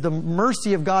because the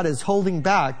mercy of God is holding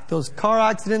back those car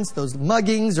accidents, those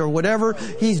muggings or whatever.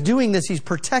 He's doing this. He's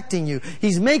protecting you.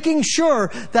 He's making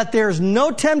sure that there's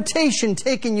no temptation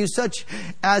taking you such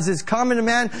as is common to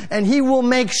man. And He will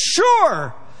make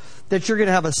sure that you're going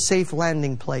to have a safe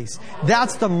landing place.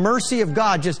 That's the mercy of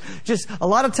God. Just a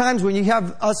lot of times when you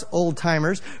have us old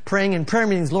timers praying in prayer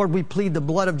meetings, Lord, we plead the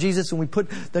blood of Jesus and we put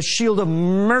the shield of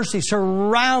mercy,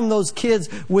 surround those kids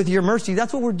with your mercy.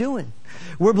 That's what we're doing.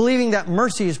 We're believing that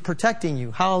mercy is protecting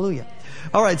you. Hallelujah.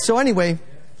 All right. So anyway,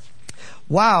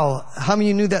 wow. How many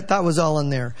of you knew that was all in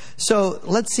there? So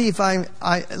let's see if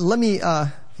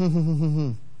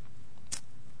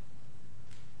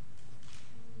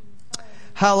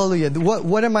hallelujah.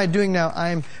 What am I doing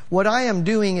now? What I am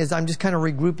doing is I'm just kind of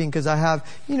regrouping because I have,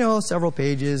 several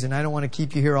pages and I don't want to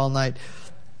keep you here all night.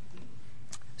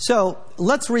 So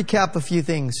let's recap a few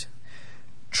things.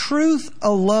 Truth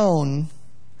alone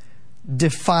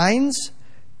defines,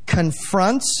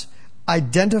 confronts,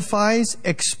 identifies,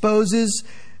 exposes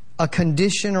a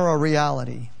condition or a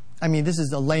reality. I mean, this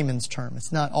is a layman's term.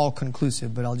 It's not all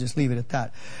conclusive, but I'll just leave it at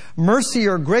that. Mercy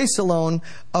or grace alone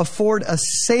afford a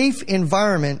safe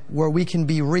environment where we can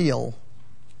be real.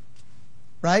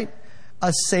 Right?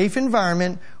 A safe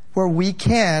environment where we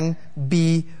can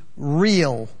be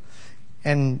real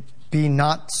and be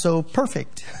not so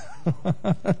perfect.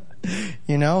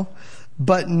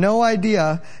 But no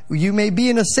idea. You may be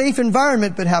in a safe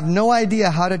environment, but have no idea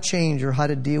how to change or how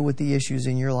to deal with the issues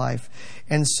in your life.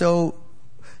 And so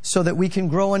that we can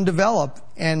grow and develop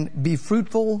and be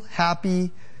fruitful, happy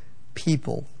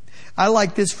people. I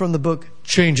like this from the book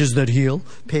Changes That Heal,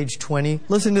 page 20.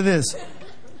 Listen to this.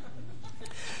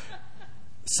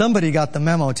 Somebody got the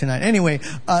memo tonight. Anyway,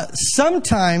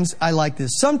 sometimes, I like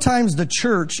this, sometimes the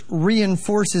church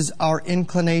reinforces our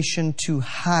inclination to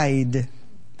hide.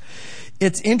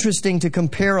 It's interesting to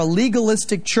compare a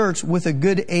legalistic church with a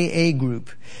good AA group.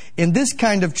 In this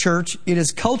kind of church, it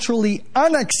is culturally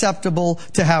unacceptable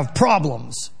to have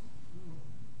problems.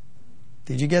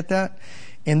 Did you get that?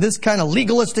 In this kind of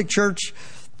legalistic church,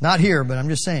 not here, but I'm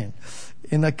just saying.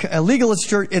 In a legalist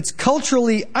church, it's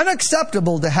culturally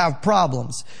unacceptable to have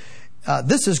problems.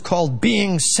 This is called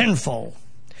being sinful.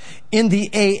 In the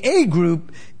AA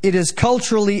group, it is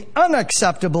culturally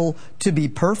unacceptable to be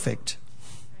perfect.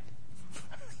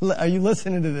 Are you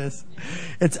listening to this?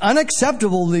 It's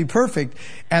unacceptable to be perfect,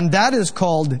 and that is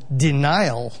called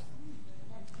denial.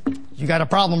 You got a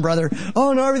problem, brother.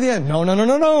 Oh, no, everything. No.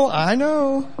 I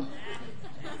know.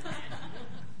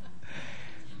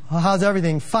 Well, how's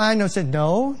everything? Fine. I said,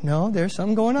 no, there's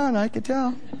something going on. I could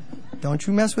tell. Don't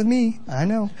you mess with me. I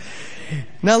know.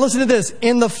 Now listen to this.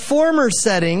 In the former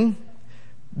setting,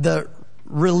 the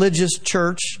religious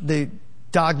church, the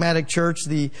dogmatic church,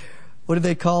 what do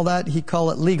they call that? He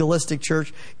called it legalistic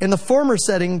church. In the former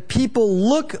setting, people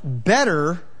look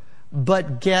better,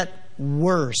 but get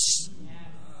worse.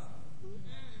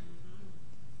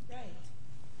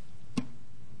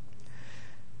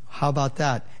 How about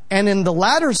that? And in the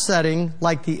latter setting,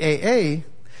 like the AA,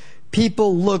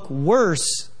 People look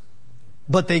worse,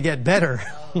 but they get better.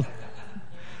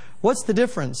 What's the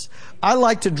difference? I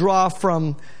like to draw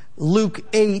from Luke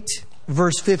 8,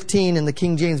 verse 15 in the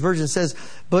King James Version. It says,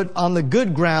 but on the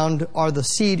good ground are the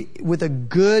seed with a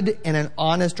good and an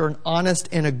honest, or an honest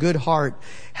and a good heart.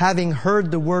 Having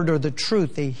heard the word or the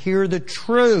truth, they hear the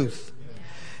truth.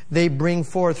 They bring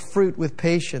forth fruit with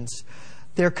patience.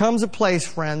 There comes a place,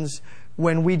 friends,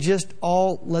 when we just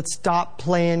let's stop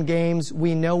playing games.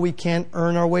 We know we can't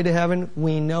earn our way to heaven.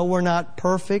 We know we're not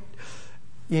perfect.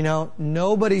 You know,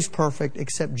 nobody's perfect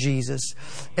except Jesus.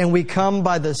 And we come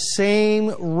by the same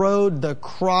road, the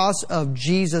cross of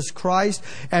Jesus Christ.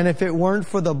 And if it weren't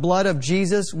for the blood of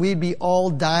Jesus, we'd be all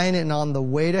dying and on the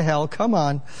way to hell. Come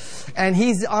on. And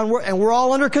we're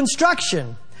all under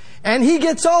construction. And He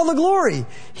gets all the glory.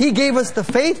 He gave us the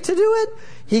faith to do it.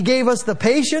 He gave us the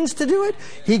patience to do it.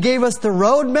 He gave us the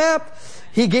roadmap.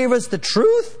 He gave us the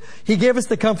truth. He gave us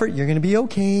the comfort. You're going to be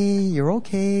okay. You're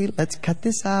okay. Let's cut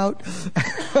this out.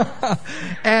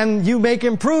 And you make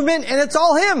improvement, and it's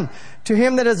all Him. To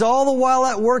Him that is all the while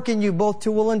at work in you, both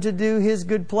to will and to do His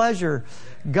good pleasure.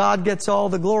 God gets all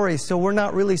the glory. So we're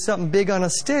not really something big on a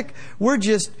stick. We're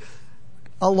just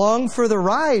along for the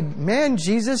ride. Man,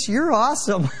 Jesus, you're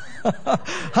awesome.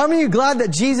 How many of you glad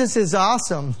that Jesus is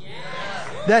awesome? Yeah.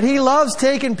 That He loves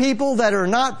taking people that are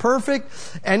not perfect,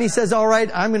 and He says, all right,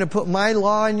 I'm going to put my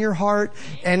law in your heart,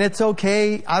 and it's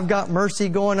okay. I've got mercy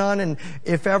going on, and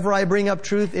if ever I bring up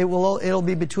truth, it'll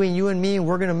be between you and me, and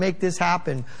we're going to make this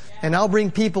happen. And I'll bring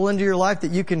people into your life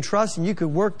that you can trust, and you could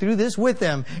work through this with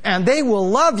them. And they will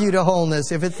love you to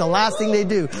wholeness if it's the last thing they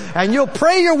do. And you'll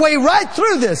pray your way right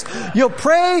through this. You'll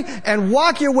pray and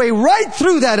walk your way right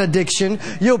through that addiction.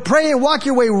 You'll pray and walk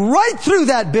your way right through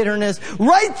that bitterness,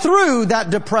 right through that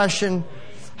depression.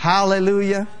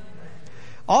 Hallelujah.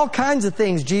 All kinds of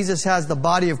things Jesus has the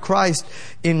body of Christ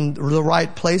in the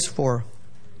right place for.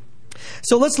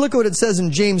 So let's look at what it says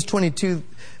in James 22.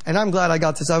 And I'm glad I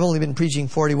got this. I've only been preaching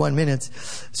 41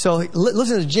 minutes. So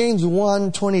listen to James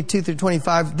 1, 22 through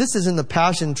 25. This is in the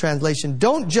Passion Translation.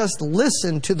 Don't just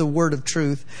listen to the word of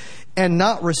truth and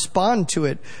not respond to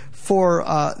it, for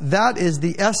that is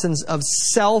the essence of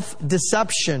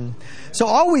self-deception. So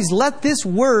always let this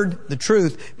word, the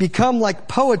truth, become like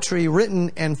poetry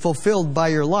written and fulfilled by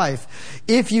your life.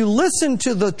 If you listen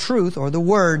to the truth or the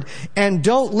word and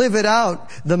don't live it out,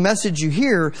 the message you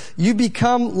hear, you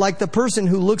become like the person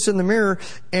who looks in the mirror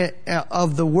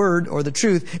of the word or the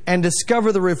truth and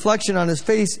discover the reflection on his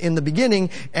face in the beginning,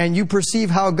 and you perceive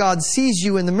how God sees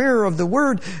you in the mirror of the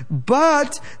word,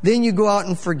 but then you go out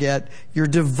and forget your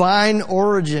divine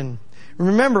origin.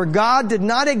 Remember, God did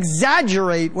not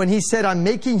exaggerate when He said, I'm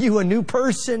making you a new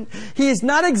person. He is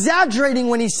not exaggerating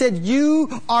when He said,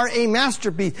 you are a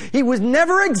masterpiece. He was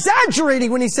never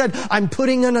exaggerating when He said, I'm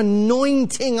putting an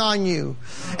anointing on you.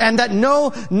 And that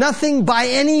nothing by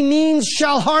any means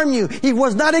shall harm you. He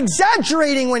was not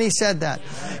exaggerating when He said that.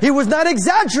 He was not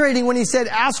exaggerating when He said,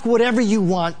 ask whatever you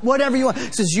want. Whatever you want.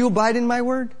 He says, you abide in my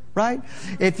word, right?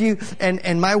 If you,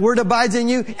 and my word abides in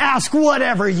you, ask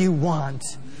whatever you want.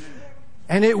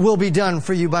 And it will be done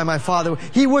for you by my Father.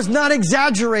 He was not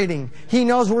exaggerating. He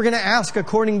knows we're going to ask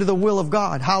according to the will of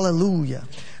God. Hallelujah.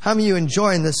 How many of you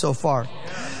enjoying this so far?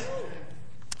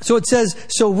 So it says,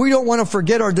 so we don't want to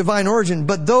forget our divine origin,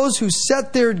 but those who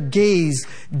set their gaze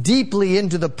deeply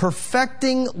into the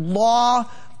perfecting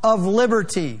law of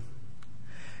liberty.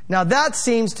 Now that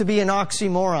seems to be an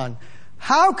oxymoron.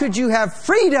 How could you have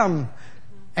freedom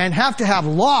and have to have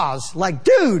laws? Like,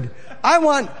 dude, I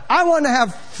want to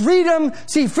have freedom.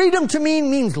 See, freedom to me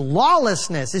means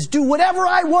lawlessness. Is do whatever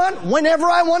I want, whenever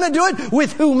I want to do it,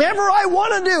 with whomever I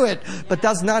want to do it. But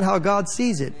that's not how God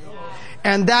sees it.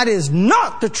 And that is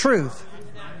not the truth.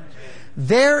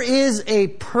 There is a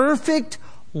perfect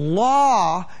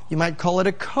law, you might call it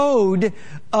a code,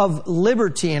 of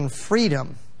liberty and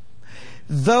freedom.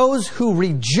 Those who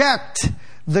reject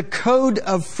the code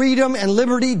of freedom and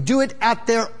liberty do it at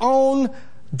their own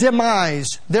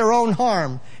demise, their own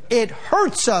harm. It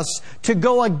hurts us to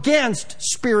go against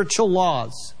spiritual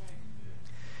laws.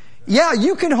 Yeah,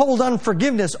 you can hold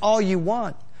unforgiveness all you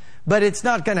want, but it's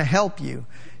not going to help you.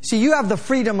 See, you have the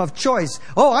freedom of choice.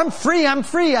 Oh, I'm free.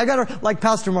 I got to, like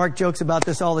Pastor Mark jokes about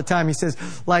this all the time. He says,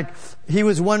 like, he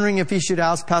was wondering if he should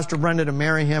ask Pastor Brenda to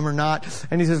marry him or not.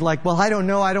 And he says, like, well, I don't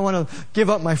know. I don't want to give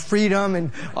up my freedom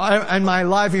and my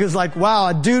life. He was like, wow,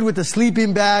 a dude with a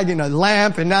sleeping bag and a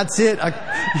lamp and that's it.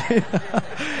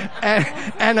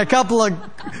 And a couple of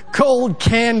cold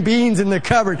canned beans in the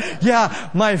cupboard. Yeah,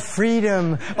 my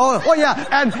freedom. Oh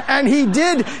yeah. And he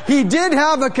did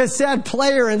have a cassette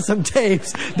player and some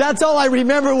tapes. That's all I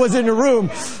remember was in the room.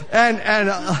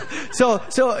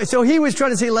 So he was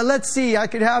trying to say, let's see, I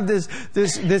could have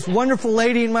this wonderful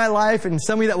lady in my life and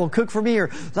somebody that will cook for me, or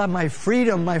my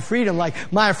freedom,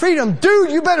 like my freedom.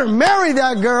 Dude, you better marry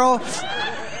that girl.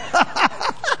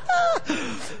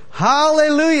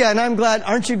 Hallelujah. And I'm glad,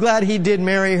 aren't you glad he did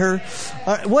marry her?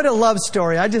 What a love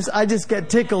story. I just get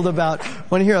tickled about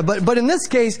when I hear it. But in this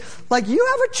case, like, you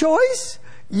have a choice.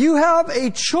 You have a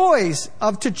choice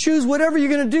to choose whatever you're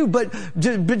going to do. But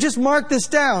just mark this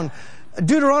down.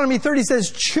 Deuteronomy 30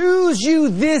 says, choose you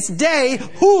this day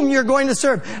whom you're going to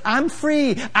serve. I'm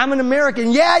free. I'm an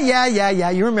American. Yeah.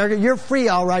 You're American. You're free,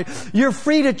 all right. You're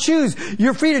free to choose.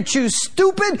 You're free to choose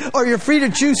stupid, or you're free to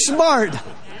choose smart.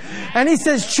 And he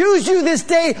says, choose you this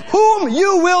day whom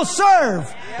you will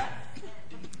serve.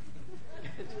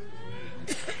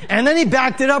 And then he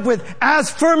backed it up with, as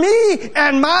for me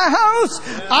and my house,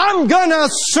 I'm gonna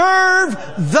serve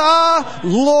the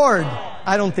Lord.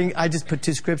 I just put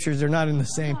two scriptures. They're not in the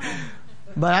same.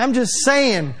 But I'm just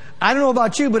saying, I don't know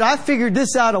about you, but I figured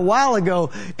this out a while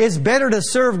ago. It's better to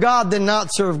serve God than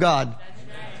not serve God.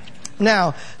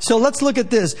 Now, so let's look at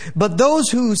this. But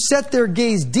those who set their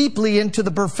gaze deeply into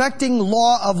the perfecting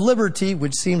law of liberty,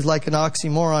 which seems like an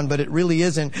oxymoron, but it really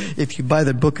isn't. If you buy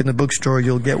the book in the bookstore,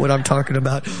 you'll get what I'm talking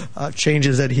about.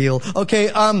 Changes that heal. Okay,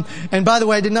 and by the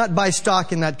way, I did not buy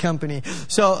stock in that company.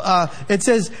 So, it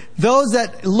says, those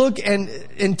that look and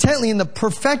intently in the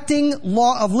perfecting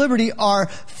law of liberty are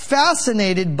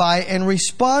fascinated by and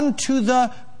respond to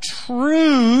the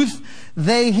truth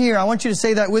they hear. I want you to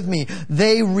say that with me.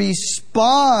 They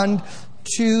respond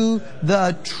to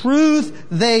the truth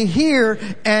they hear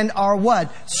and are what?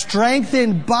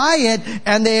 Strengthened by it,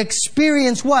 and they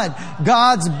experience what?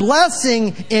 God's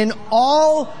blessing in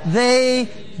all they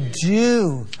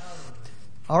do.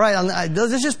 All right,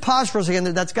 let's just pause for a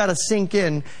second. That's got to sink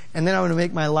in, and then I'm going to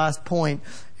make my last point.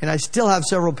 And I still have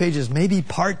several pages, maybe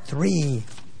part 3.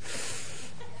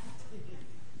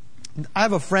 I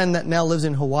have a friend that now lives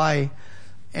in Hawaii,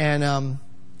 and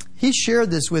he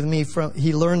shared this with me.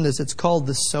 He learned this. It's called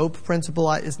the SOAP principle.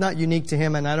 It's not unique to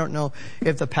him, and I don't know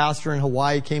if the pastor in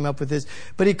Hawaii came up with this,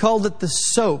 but he called it the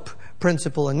SOAP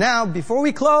principle. And now, before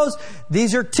we close,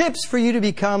 these are tips for you to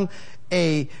become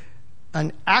an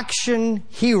action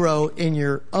hero in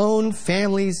your own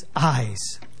family's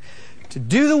eyes. To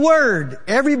do the Word.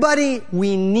 Everybody,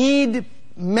 we need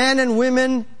men and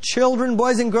women, children,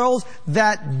 boys and girls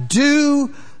that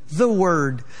do the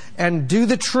Word and do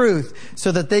the truth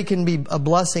so that they can be a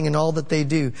blessing in all that they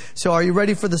do. So are you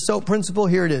ready for the SOAP principle?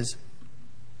 Here it is.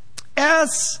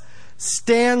 S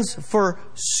stands for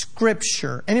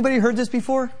Scripture. Anybody heard this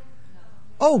before?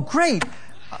 Oh, great.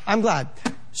 I'm glad.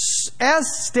 S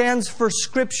stands for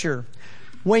Scripture.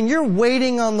 When you're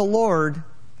waiting on the Lord,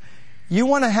 you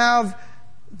want to have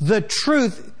the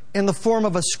truth in the form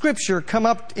of a scripture come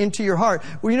up into your heart.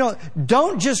 Well,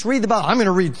 don't just read the Bible. I'm going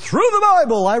to read through the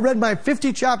Bible. I read my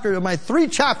 50 chapters, my 3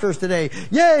 chapters today.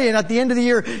 Yay! And at the end of the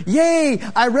year, yay!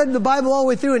 I read the Bible all the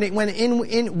way through, and it went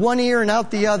in one ear and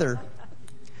out the other.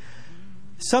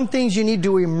 Some things you need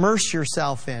to immerse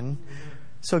yourself in.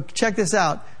 So check this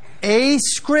out. A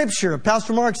scripture.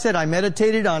 Pastor Mark said, I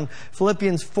meditated on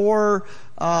Philippians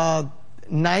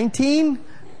 4:19.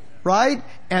 Right?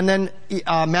 And then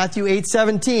Matthew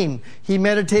 8:17. He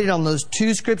meditated on those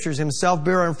 2 scriptures. Himself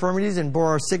bare our infirmities and bore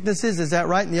our sicknesses. Is that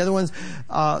right? And the other one's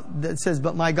that says,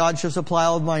 but my God shall supply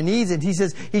all of my needs. And he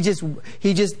says he just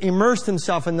immersed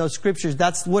himself in those scriptures.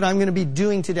 That's what I'm going to be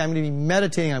doing today. I'm going to be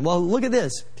meditating on. Well, look at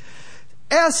this.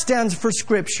 S stands for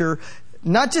Scripture.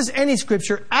 Not just any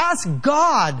scripture. Ask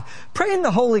God. Pray in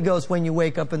the Holy Ghost when you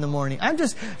wake up in the morning. I'm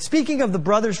just speaking of the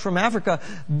brothers from Africa.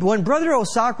 When Brother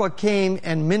Osakwa came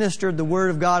and ministered the Word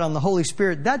of God on the Holy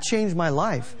Spirit, that changed my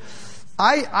life.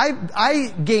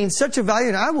 I gained such a value,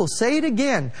 and I will say it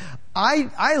again.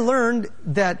 I learned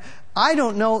that I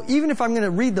don't know, even if I'm going to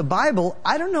read the Bible,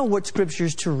 I don't know what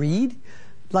scriptures to read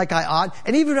like I ought.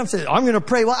 And even if I'm saying, I'm going to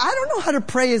pray. Well, I don't know how to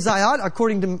pray as I ought.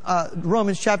 According to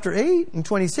Romans chapter 8 and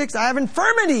 26, I have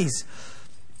infirmities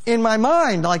in my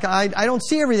mind. Like I don't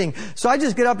see everything. So I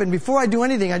just get up, and before I do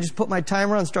anything, I just put my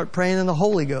timer on and start praying in the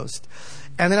Holy Ghost.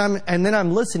 And then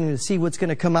I'm listening to see what's going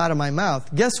to come out of my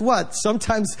mouth. Guess what?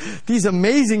 Sometimes these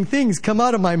amazing things come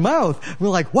out of my mouth. We're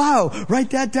like, wow, write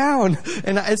that down.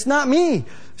 And it's not me.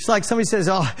 It's like somebody says,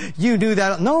 oh, you do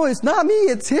that. No, it's not me.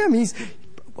 It's him.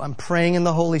 I'm praying in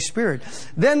the Holy Spirit.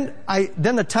 Then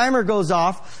the timer goes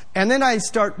off, and then I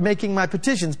start making my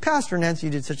petitions. Pastor Nancy,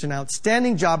 you did such an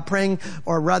outstanding job praying,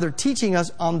 or rather teaching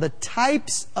us on the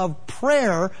types of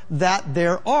prayer that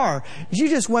there are. You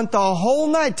just went the whole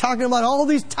night talking about all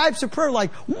these types of prayer.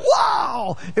 Like,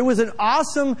 wow! It was an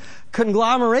awesome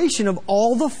conglomeration of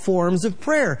all the forms of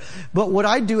prayer. But what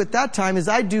I do at that time is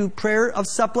I do prayer of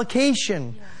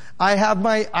supplication. I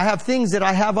have things that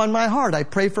I have on my heart. I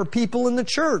pray for people in the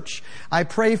church. I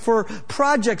pray for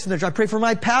projects in the church. I pray for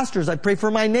my pastors. I pray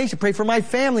for my nation. I pray for my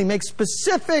family. Make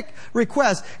specific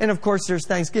requests. And of course, there's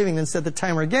Thanksgiving. Then set the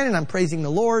timer again, and I'm praising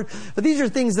the Lord. But these are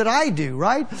things that I do,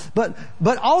 right? But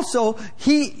also,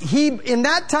 he in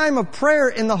that time of prayer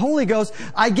in the Holy Ghost,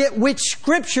 I get which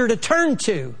scripture to turn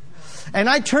to. And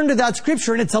I turn to that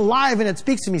scripture, and it's alive, and it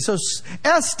speaks to me. So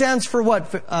S stands for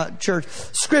what, church?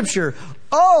 Scripture.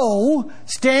 O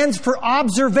stands for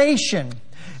observation.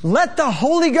 Let the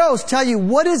Holy Ghost tell you,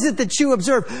 what is it that you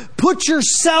observe? Put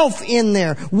yourself in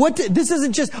there. This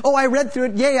isn't just, I read through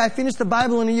it. Yay, I finished the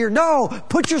Bible in a year. No,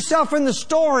 put yourself in the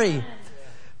story.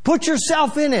 Put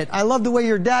yourself in it. I love the way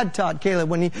your dad taught, Caleb,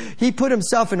 when he put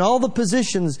himself in all the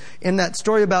positions in that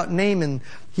story about Naaman.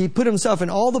 He put himself in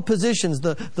all the positions,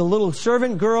 the little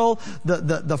servant girl,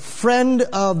 the friend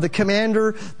of the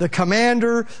commander,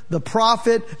 the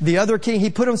prophet, the other king. He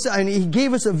put himself, and he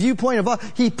gave us a viewpoint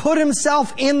he put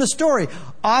himself in the story.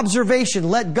 Observation.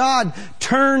 Let God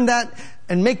turn that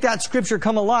and make that scripture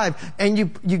come alive. And you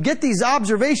get these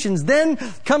observations. Then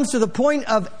comes to the point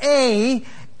of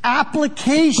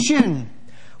application.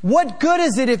 What good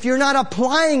is it if you're not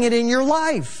applying it in your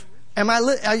life?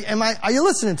 Are you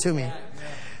listening to me?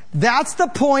 That's the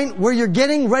point where you're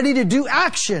getting ready to do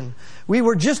action. We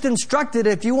were just instructed,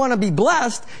 if you want to be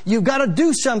blessed, you've got to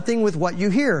do something with what you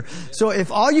hear. So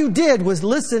if all you did was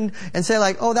listen and say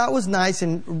like, oh, that was nice,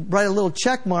 and write a little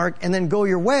check mark and then go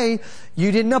your way,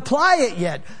 you didn't apply it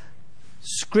yet.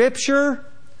 Scripture,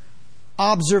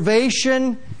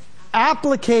 observation,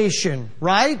 application,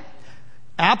 right?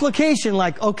 Application,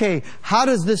 like, okay, how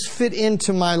does this fit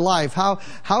into my life?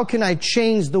 How can I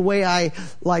change the way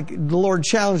the Lord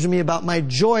challenged me about my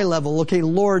joy level? Okay,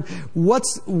 Lord,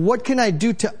 what can I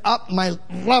do to up my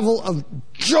level of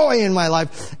joy in my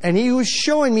life? And He was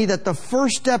showing me that the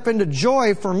first step into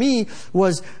joy for me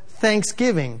was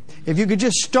thanksgiving. If you could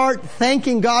just start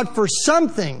thanking God for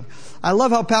something. I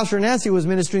love how Pastor Nancy was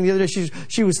ministering the other day.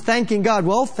 She was thanking God.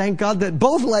 Well, thank God that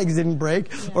both legs didn't break,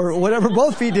 or whatever,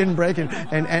 both feet didn't break.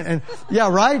 And yeah,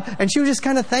 right? And she was just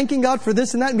kind of thanking God for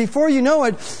this and that. And before you know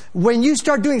it, when you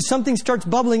start doing, something starts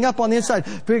bubbling up on the inside.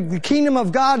 The kingdom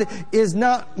of God is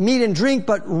not meat and drink,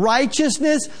 but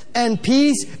righteousness and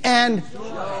peace and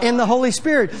in the Holy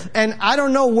Spirit. And I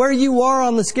don't know where you are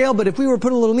on the scale, but if we were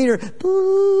putting a little meter,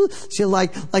 she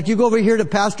like you go over here to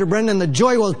Pastor Brenda and the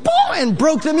joy was and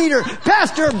broke the meter.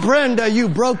 Pastor Brenda, you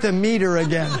broke the meter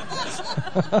again.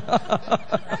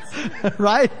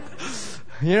 Right?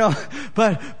 You know,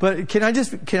 but can I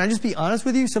just be honest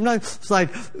with you? Sometimes it's like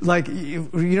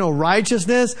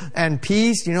righteousness and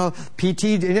peace, PT,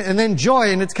 and then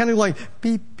joy, and it's kind of like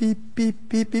beep beep beep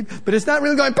beep beep, but it's not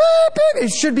really going beep beep.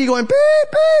 It should be going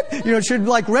beep beep. It should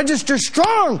register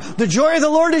strong. The joy of the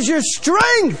Lord is your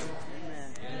strength.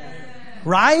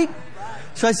 Right?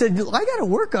 So I said, I got to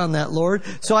work on that, Lord.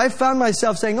 So I found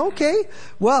myself saying, okay,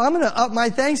 well, I'm going to up my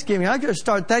Thanksgiving. I'm going to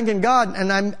start thanking God.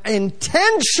 And I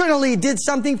intentionally did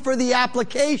something for the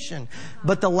application.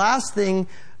 But the last thing,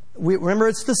 remember,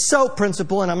 it's the SOAP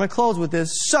principle, and I'm going to close with this.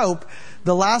 SOAP,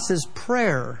 the last is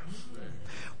prayer.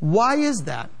 Why is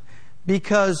that?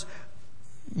 Because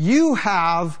you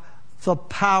have the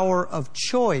power of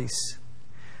choice,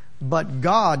 but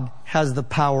God has the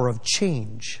power of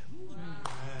change.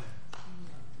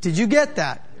 Did you get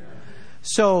that?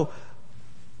 So,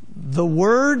 the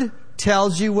Word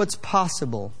tells you what's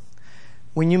possible.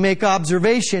 When you make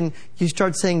observation, you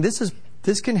start saying, this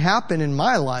can happen in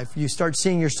my life. You start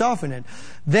seeing yourself in it.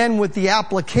 Then with the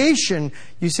application,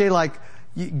 you say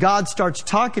God starts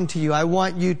talking to you. I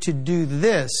want you to do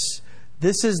this.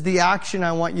 This is the action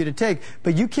I want you to take.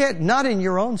 But you can't, not in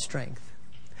your own strength.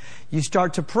 You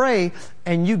start to pray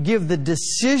and you give the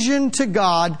decision to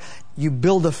God. You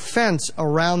build a fence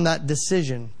around that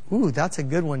decision. Ooh, that's a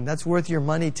good one. That's worth your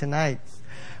money tonight.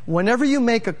 Whenever you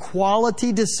make a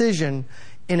quality decision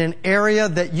in an area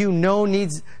that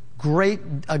needs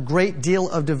a great deal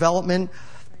of development,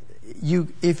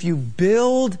 if you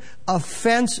build a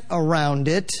fence around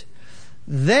it,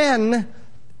 then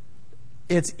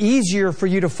it's easier for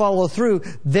you to follow through.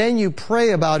 Then you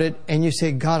pray about it and you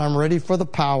say, God, I'm ready for the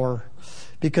power,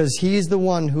 because He's the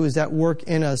one who is at work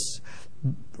in us.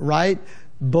 Right?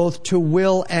 both to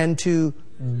will and to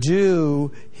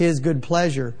do His good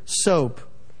pleasure. SOAP.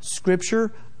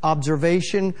 Scripture,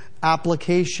 observation,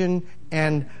 application,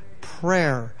 and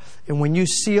prayer. And when you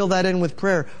seal that in with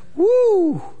prayer,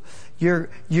 woo!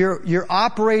 You're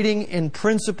operating in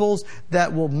principles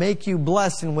that will make you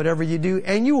blessed in whatever you do,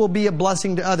 and you will be a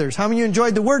blessing to others. How many of you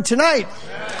enjoyed the Word tonight?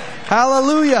 Yes.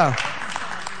 Hallelujah.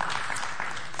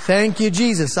 Thank you,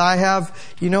 Jesus. I have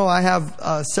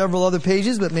several other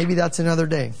pages, but maybe that's another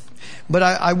day. But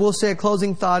I will say a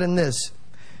closing thought in this.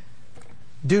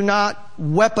 Do not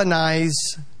weaponize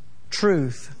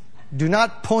truth. Do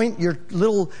not point your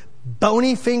little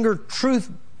bony finger truth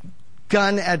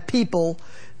gun at people.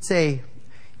 Say,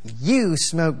 you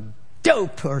smoke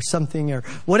dope or something, or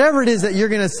whatever it is that you're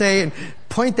going to say, and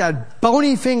point that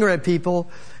bony finger at people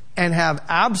and have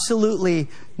absolutely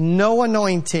no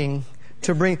anointing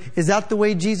to bring. Is that the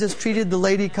way Jesus treated the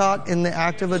lady caught in the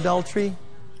act of adultery?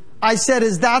 I said,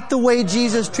 is that the way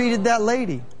Jesus treated that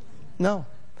lady? No.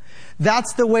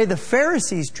 That's the way the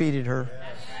Pharisees treated her.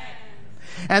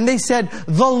 And they said,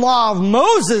 the law of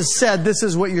Moses said this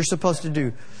is what you're supposed to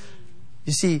do.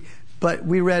 You see, but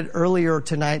we read earlier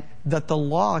tonight that the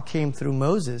law came through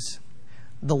Moses.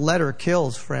 The letter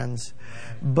kills, friends.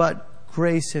 But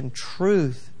grace and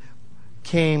truth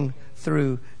came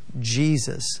through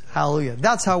Jesus. Hallelujah.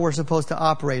 That's how we're supposed to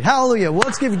operate. Hallelujah. Well,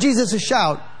 let's give Jesus a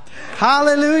shout.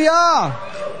 Hallelujah.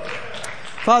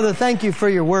 Father, thank you for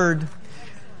your word.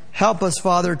 Help us,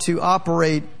 Father, to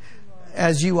operate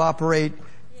as you operate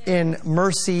in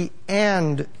mercy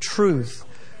and truth.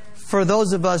 For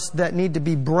those of us that need to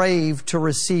be brave to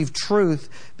receive truth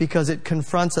because it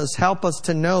confronts us, help us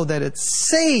to know that it's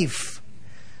safe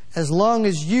as long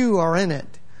as you are in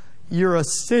it. You're a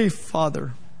safe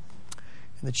Father.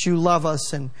 And that you love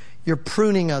us and you're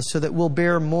pruning us so that we'll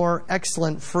bear more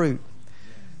excellent fruit.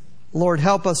 Lord,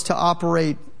 help us to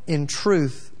operate in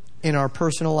truth in our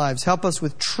personal lives. Help us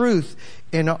with truth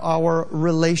in our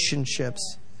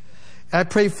relationships. I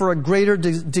pray for a greater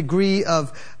degree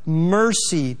of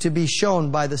mercy to be shown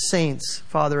by the saints,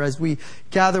 Father, as we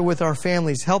gather with our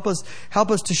families. Help us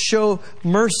to show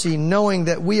mercy, knowing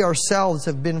that we ourselves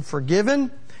have been forgiven,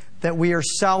 that we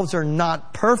ourselves are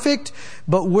not perfect,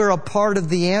 but we're a part of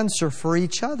the answer for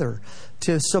each other,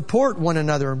 to support one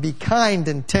another and be kind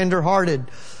and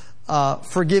tender-hearted,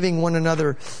 forgiving one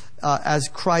another as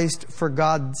Christ, for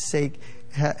God's sake,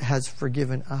 has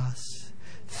forgiven us.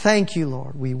 Thank you,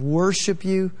 Lord. We worship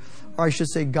you. Or I should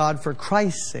say, God, for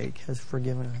Christ's sake, has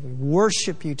forgiven us. We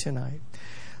worship you tonight.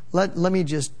 Let me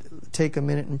just take a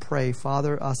minute and pray.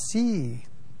 Father, asi.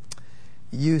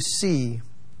 You see.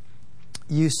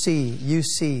 You see. You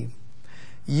see.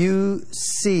 You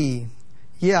see.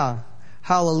 Yeah.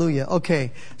 Hallelujah.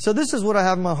 Okay. So this is what I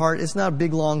have in my heart. It's not a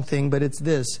big, long thing, but it's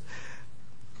this.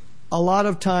 A lot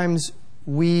of times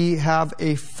we have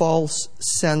a false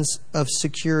sense of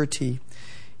security.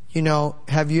 You know,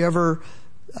 have you ever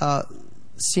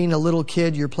seen a little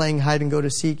kid, you're playing hide and go to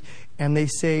seek, and they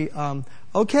say,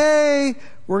 okay,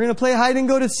 we're going to play hide and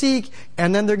go to seek,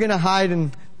 and then they're going to hide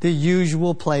in the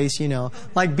usual place, you know,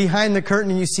 like behind the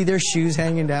curtain and you see their shoes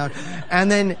hanging down.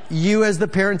 And then you as the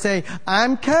parent say,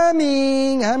 I'm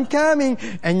coming,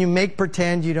 and you make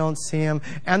pretend you don't see them.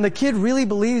 And the kid really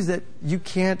believes that you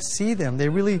can't see them. They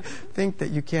really think that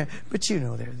you can't, but you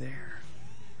know they're there.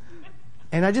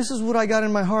 And this is what I got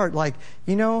in my heart. Like,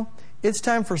 you know, it's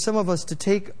time for some of us to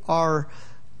take our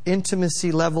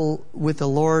intimacy level with the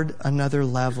Lord another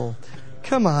level.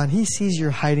 Come on, He sees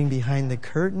you're hiding behind the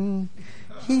curtain.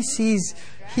 He sees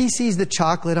the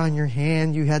chocolate on your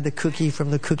hand. You had the cookie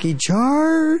from the cookie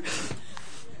jar.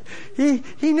 He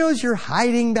knows you're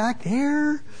hiding back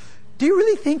there. Do you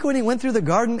really think when He went through the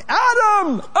garden,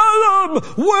 Adam,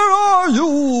 where are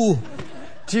you?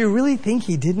 Do you really think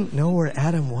He didn't know where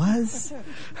Adam was?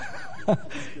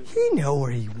 He knew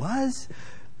where he was.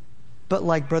 But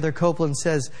like Brother Copeland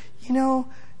says, you know,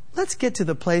 let's get to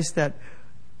the place that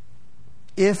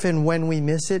if and when we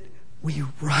miss it, we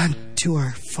run to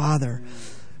our Father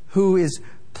who is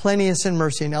plenteous in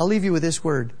mercy. And I'll leave you with this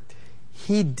word.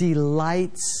 He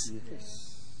delights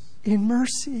in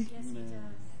mercy.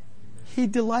 He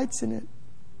delights in it.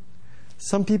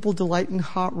 Some people delight in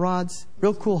hot rods.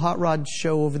 Real cool hot rod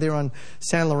show over there on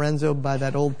San Lorenzo by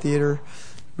that old theater.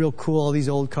 Real cool, all these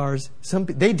old cars.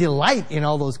 They delight in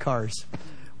all those cars.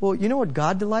 Well, you know what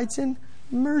God delights in?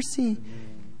 Mercy.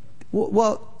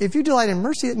 Well, if you delight in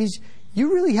mercy, that means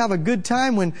you really have a good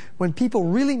time when people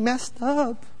really messed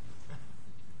up.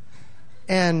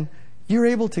 And you're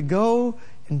able to go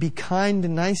and be kind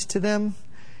and nice to them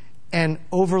and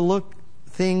overlook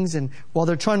things, and while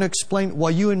they're trying to explain,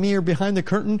 while you and me are behind the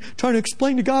curtain trying to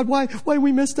explain to God why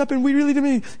we messed up and we really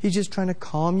didn't, He's just trying to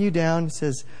calm you down. He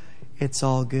says, it's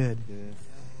all good.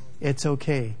 It's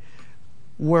okay.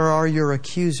 Where are your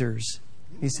accusers?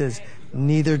 He says,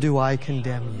 neither do I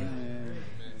condemn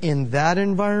you. In that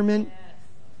environment,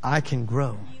 I can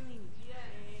grow.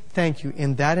 Thank you.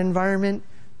 In that environment,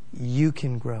 you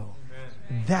can grow.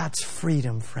 That's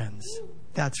freedom, friends.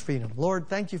 That's freedom. Lord,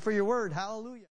 thank you for your word. Hallelujah.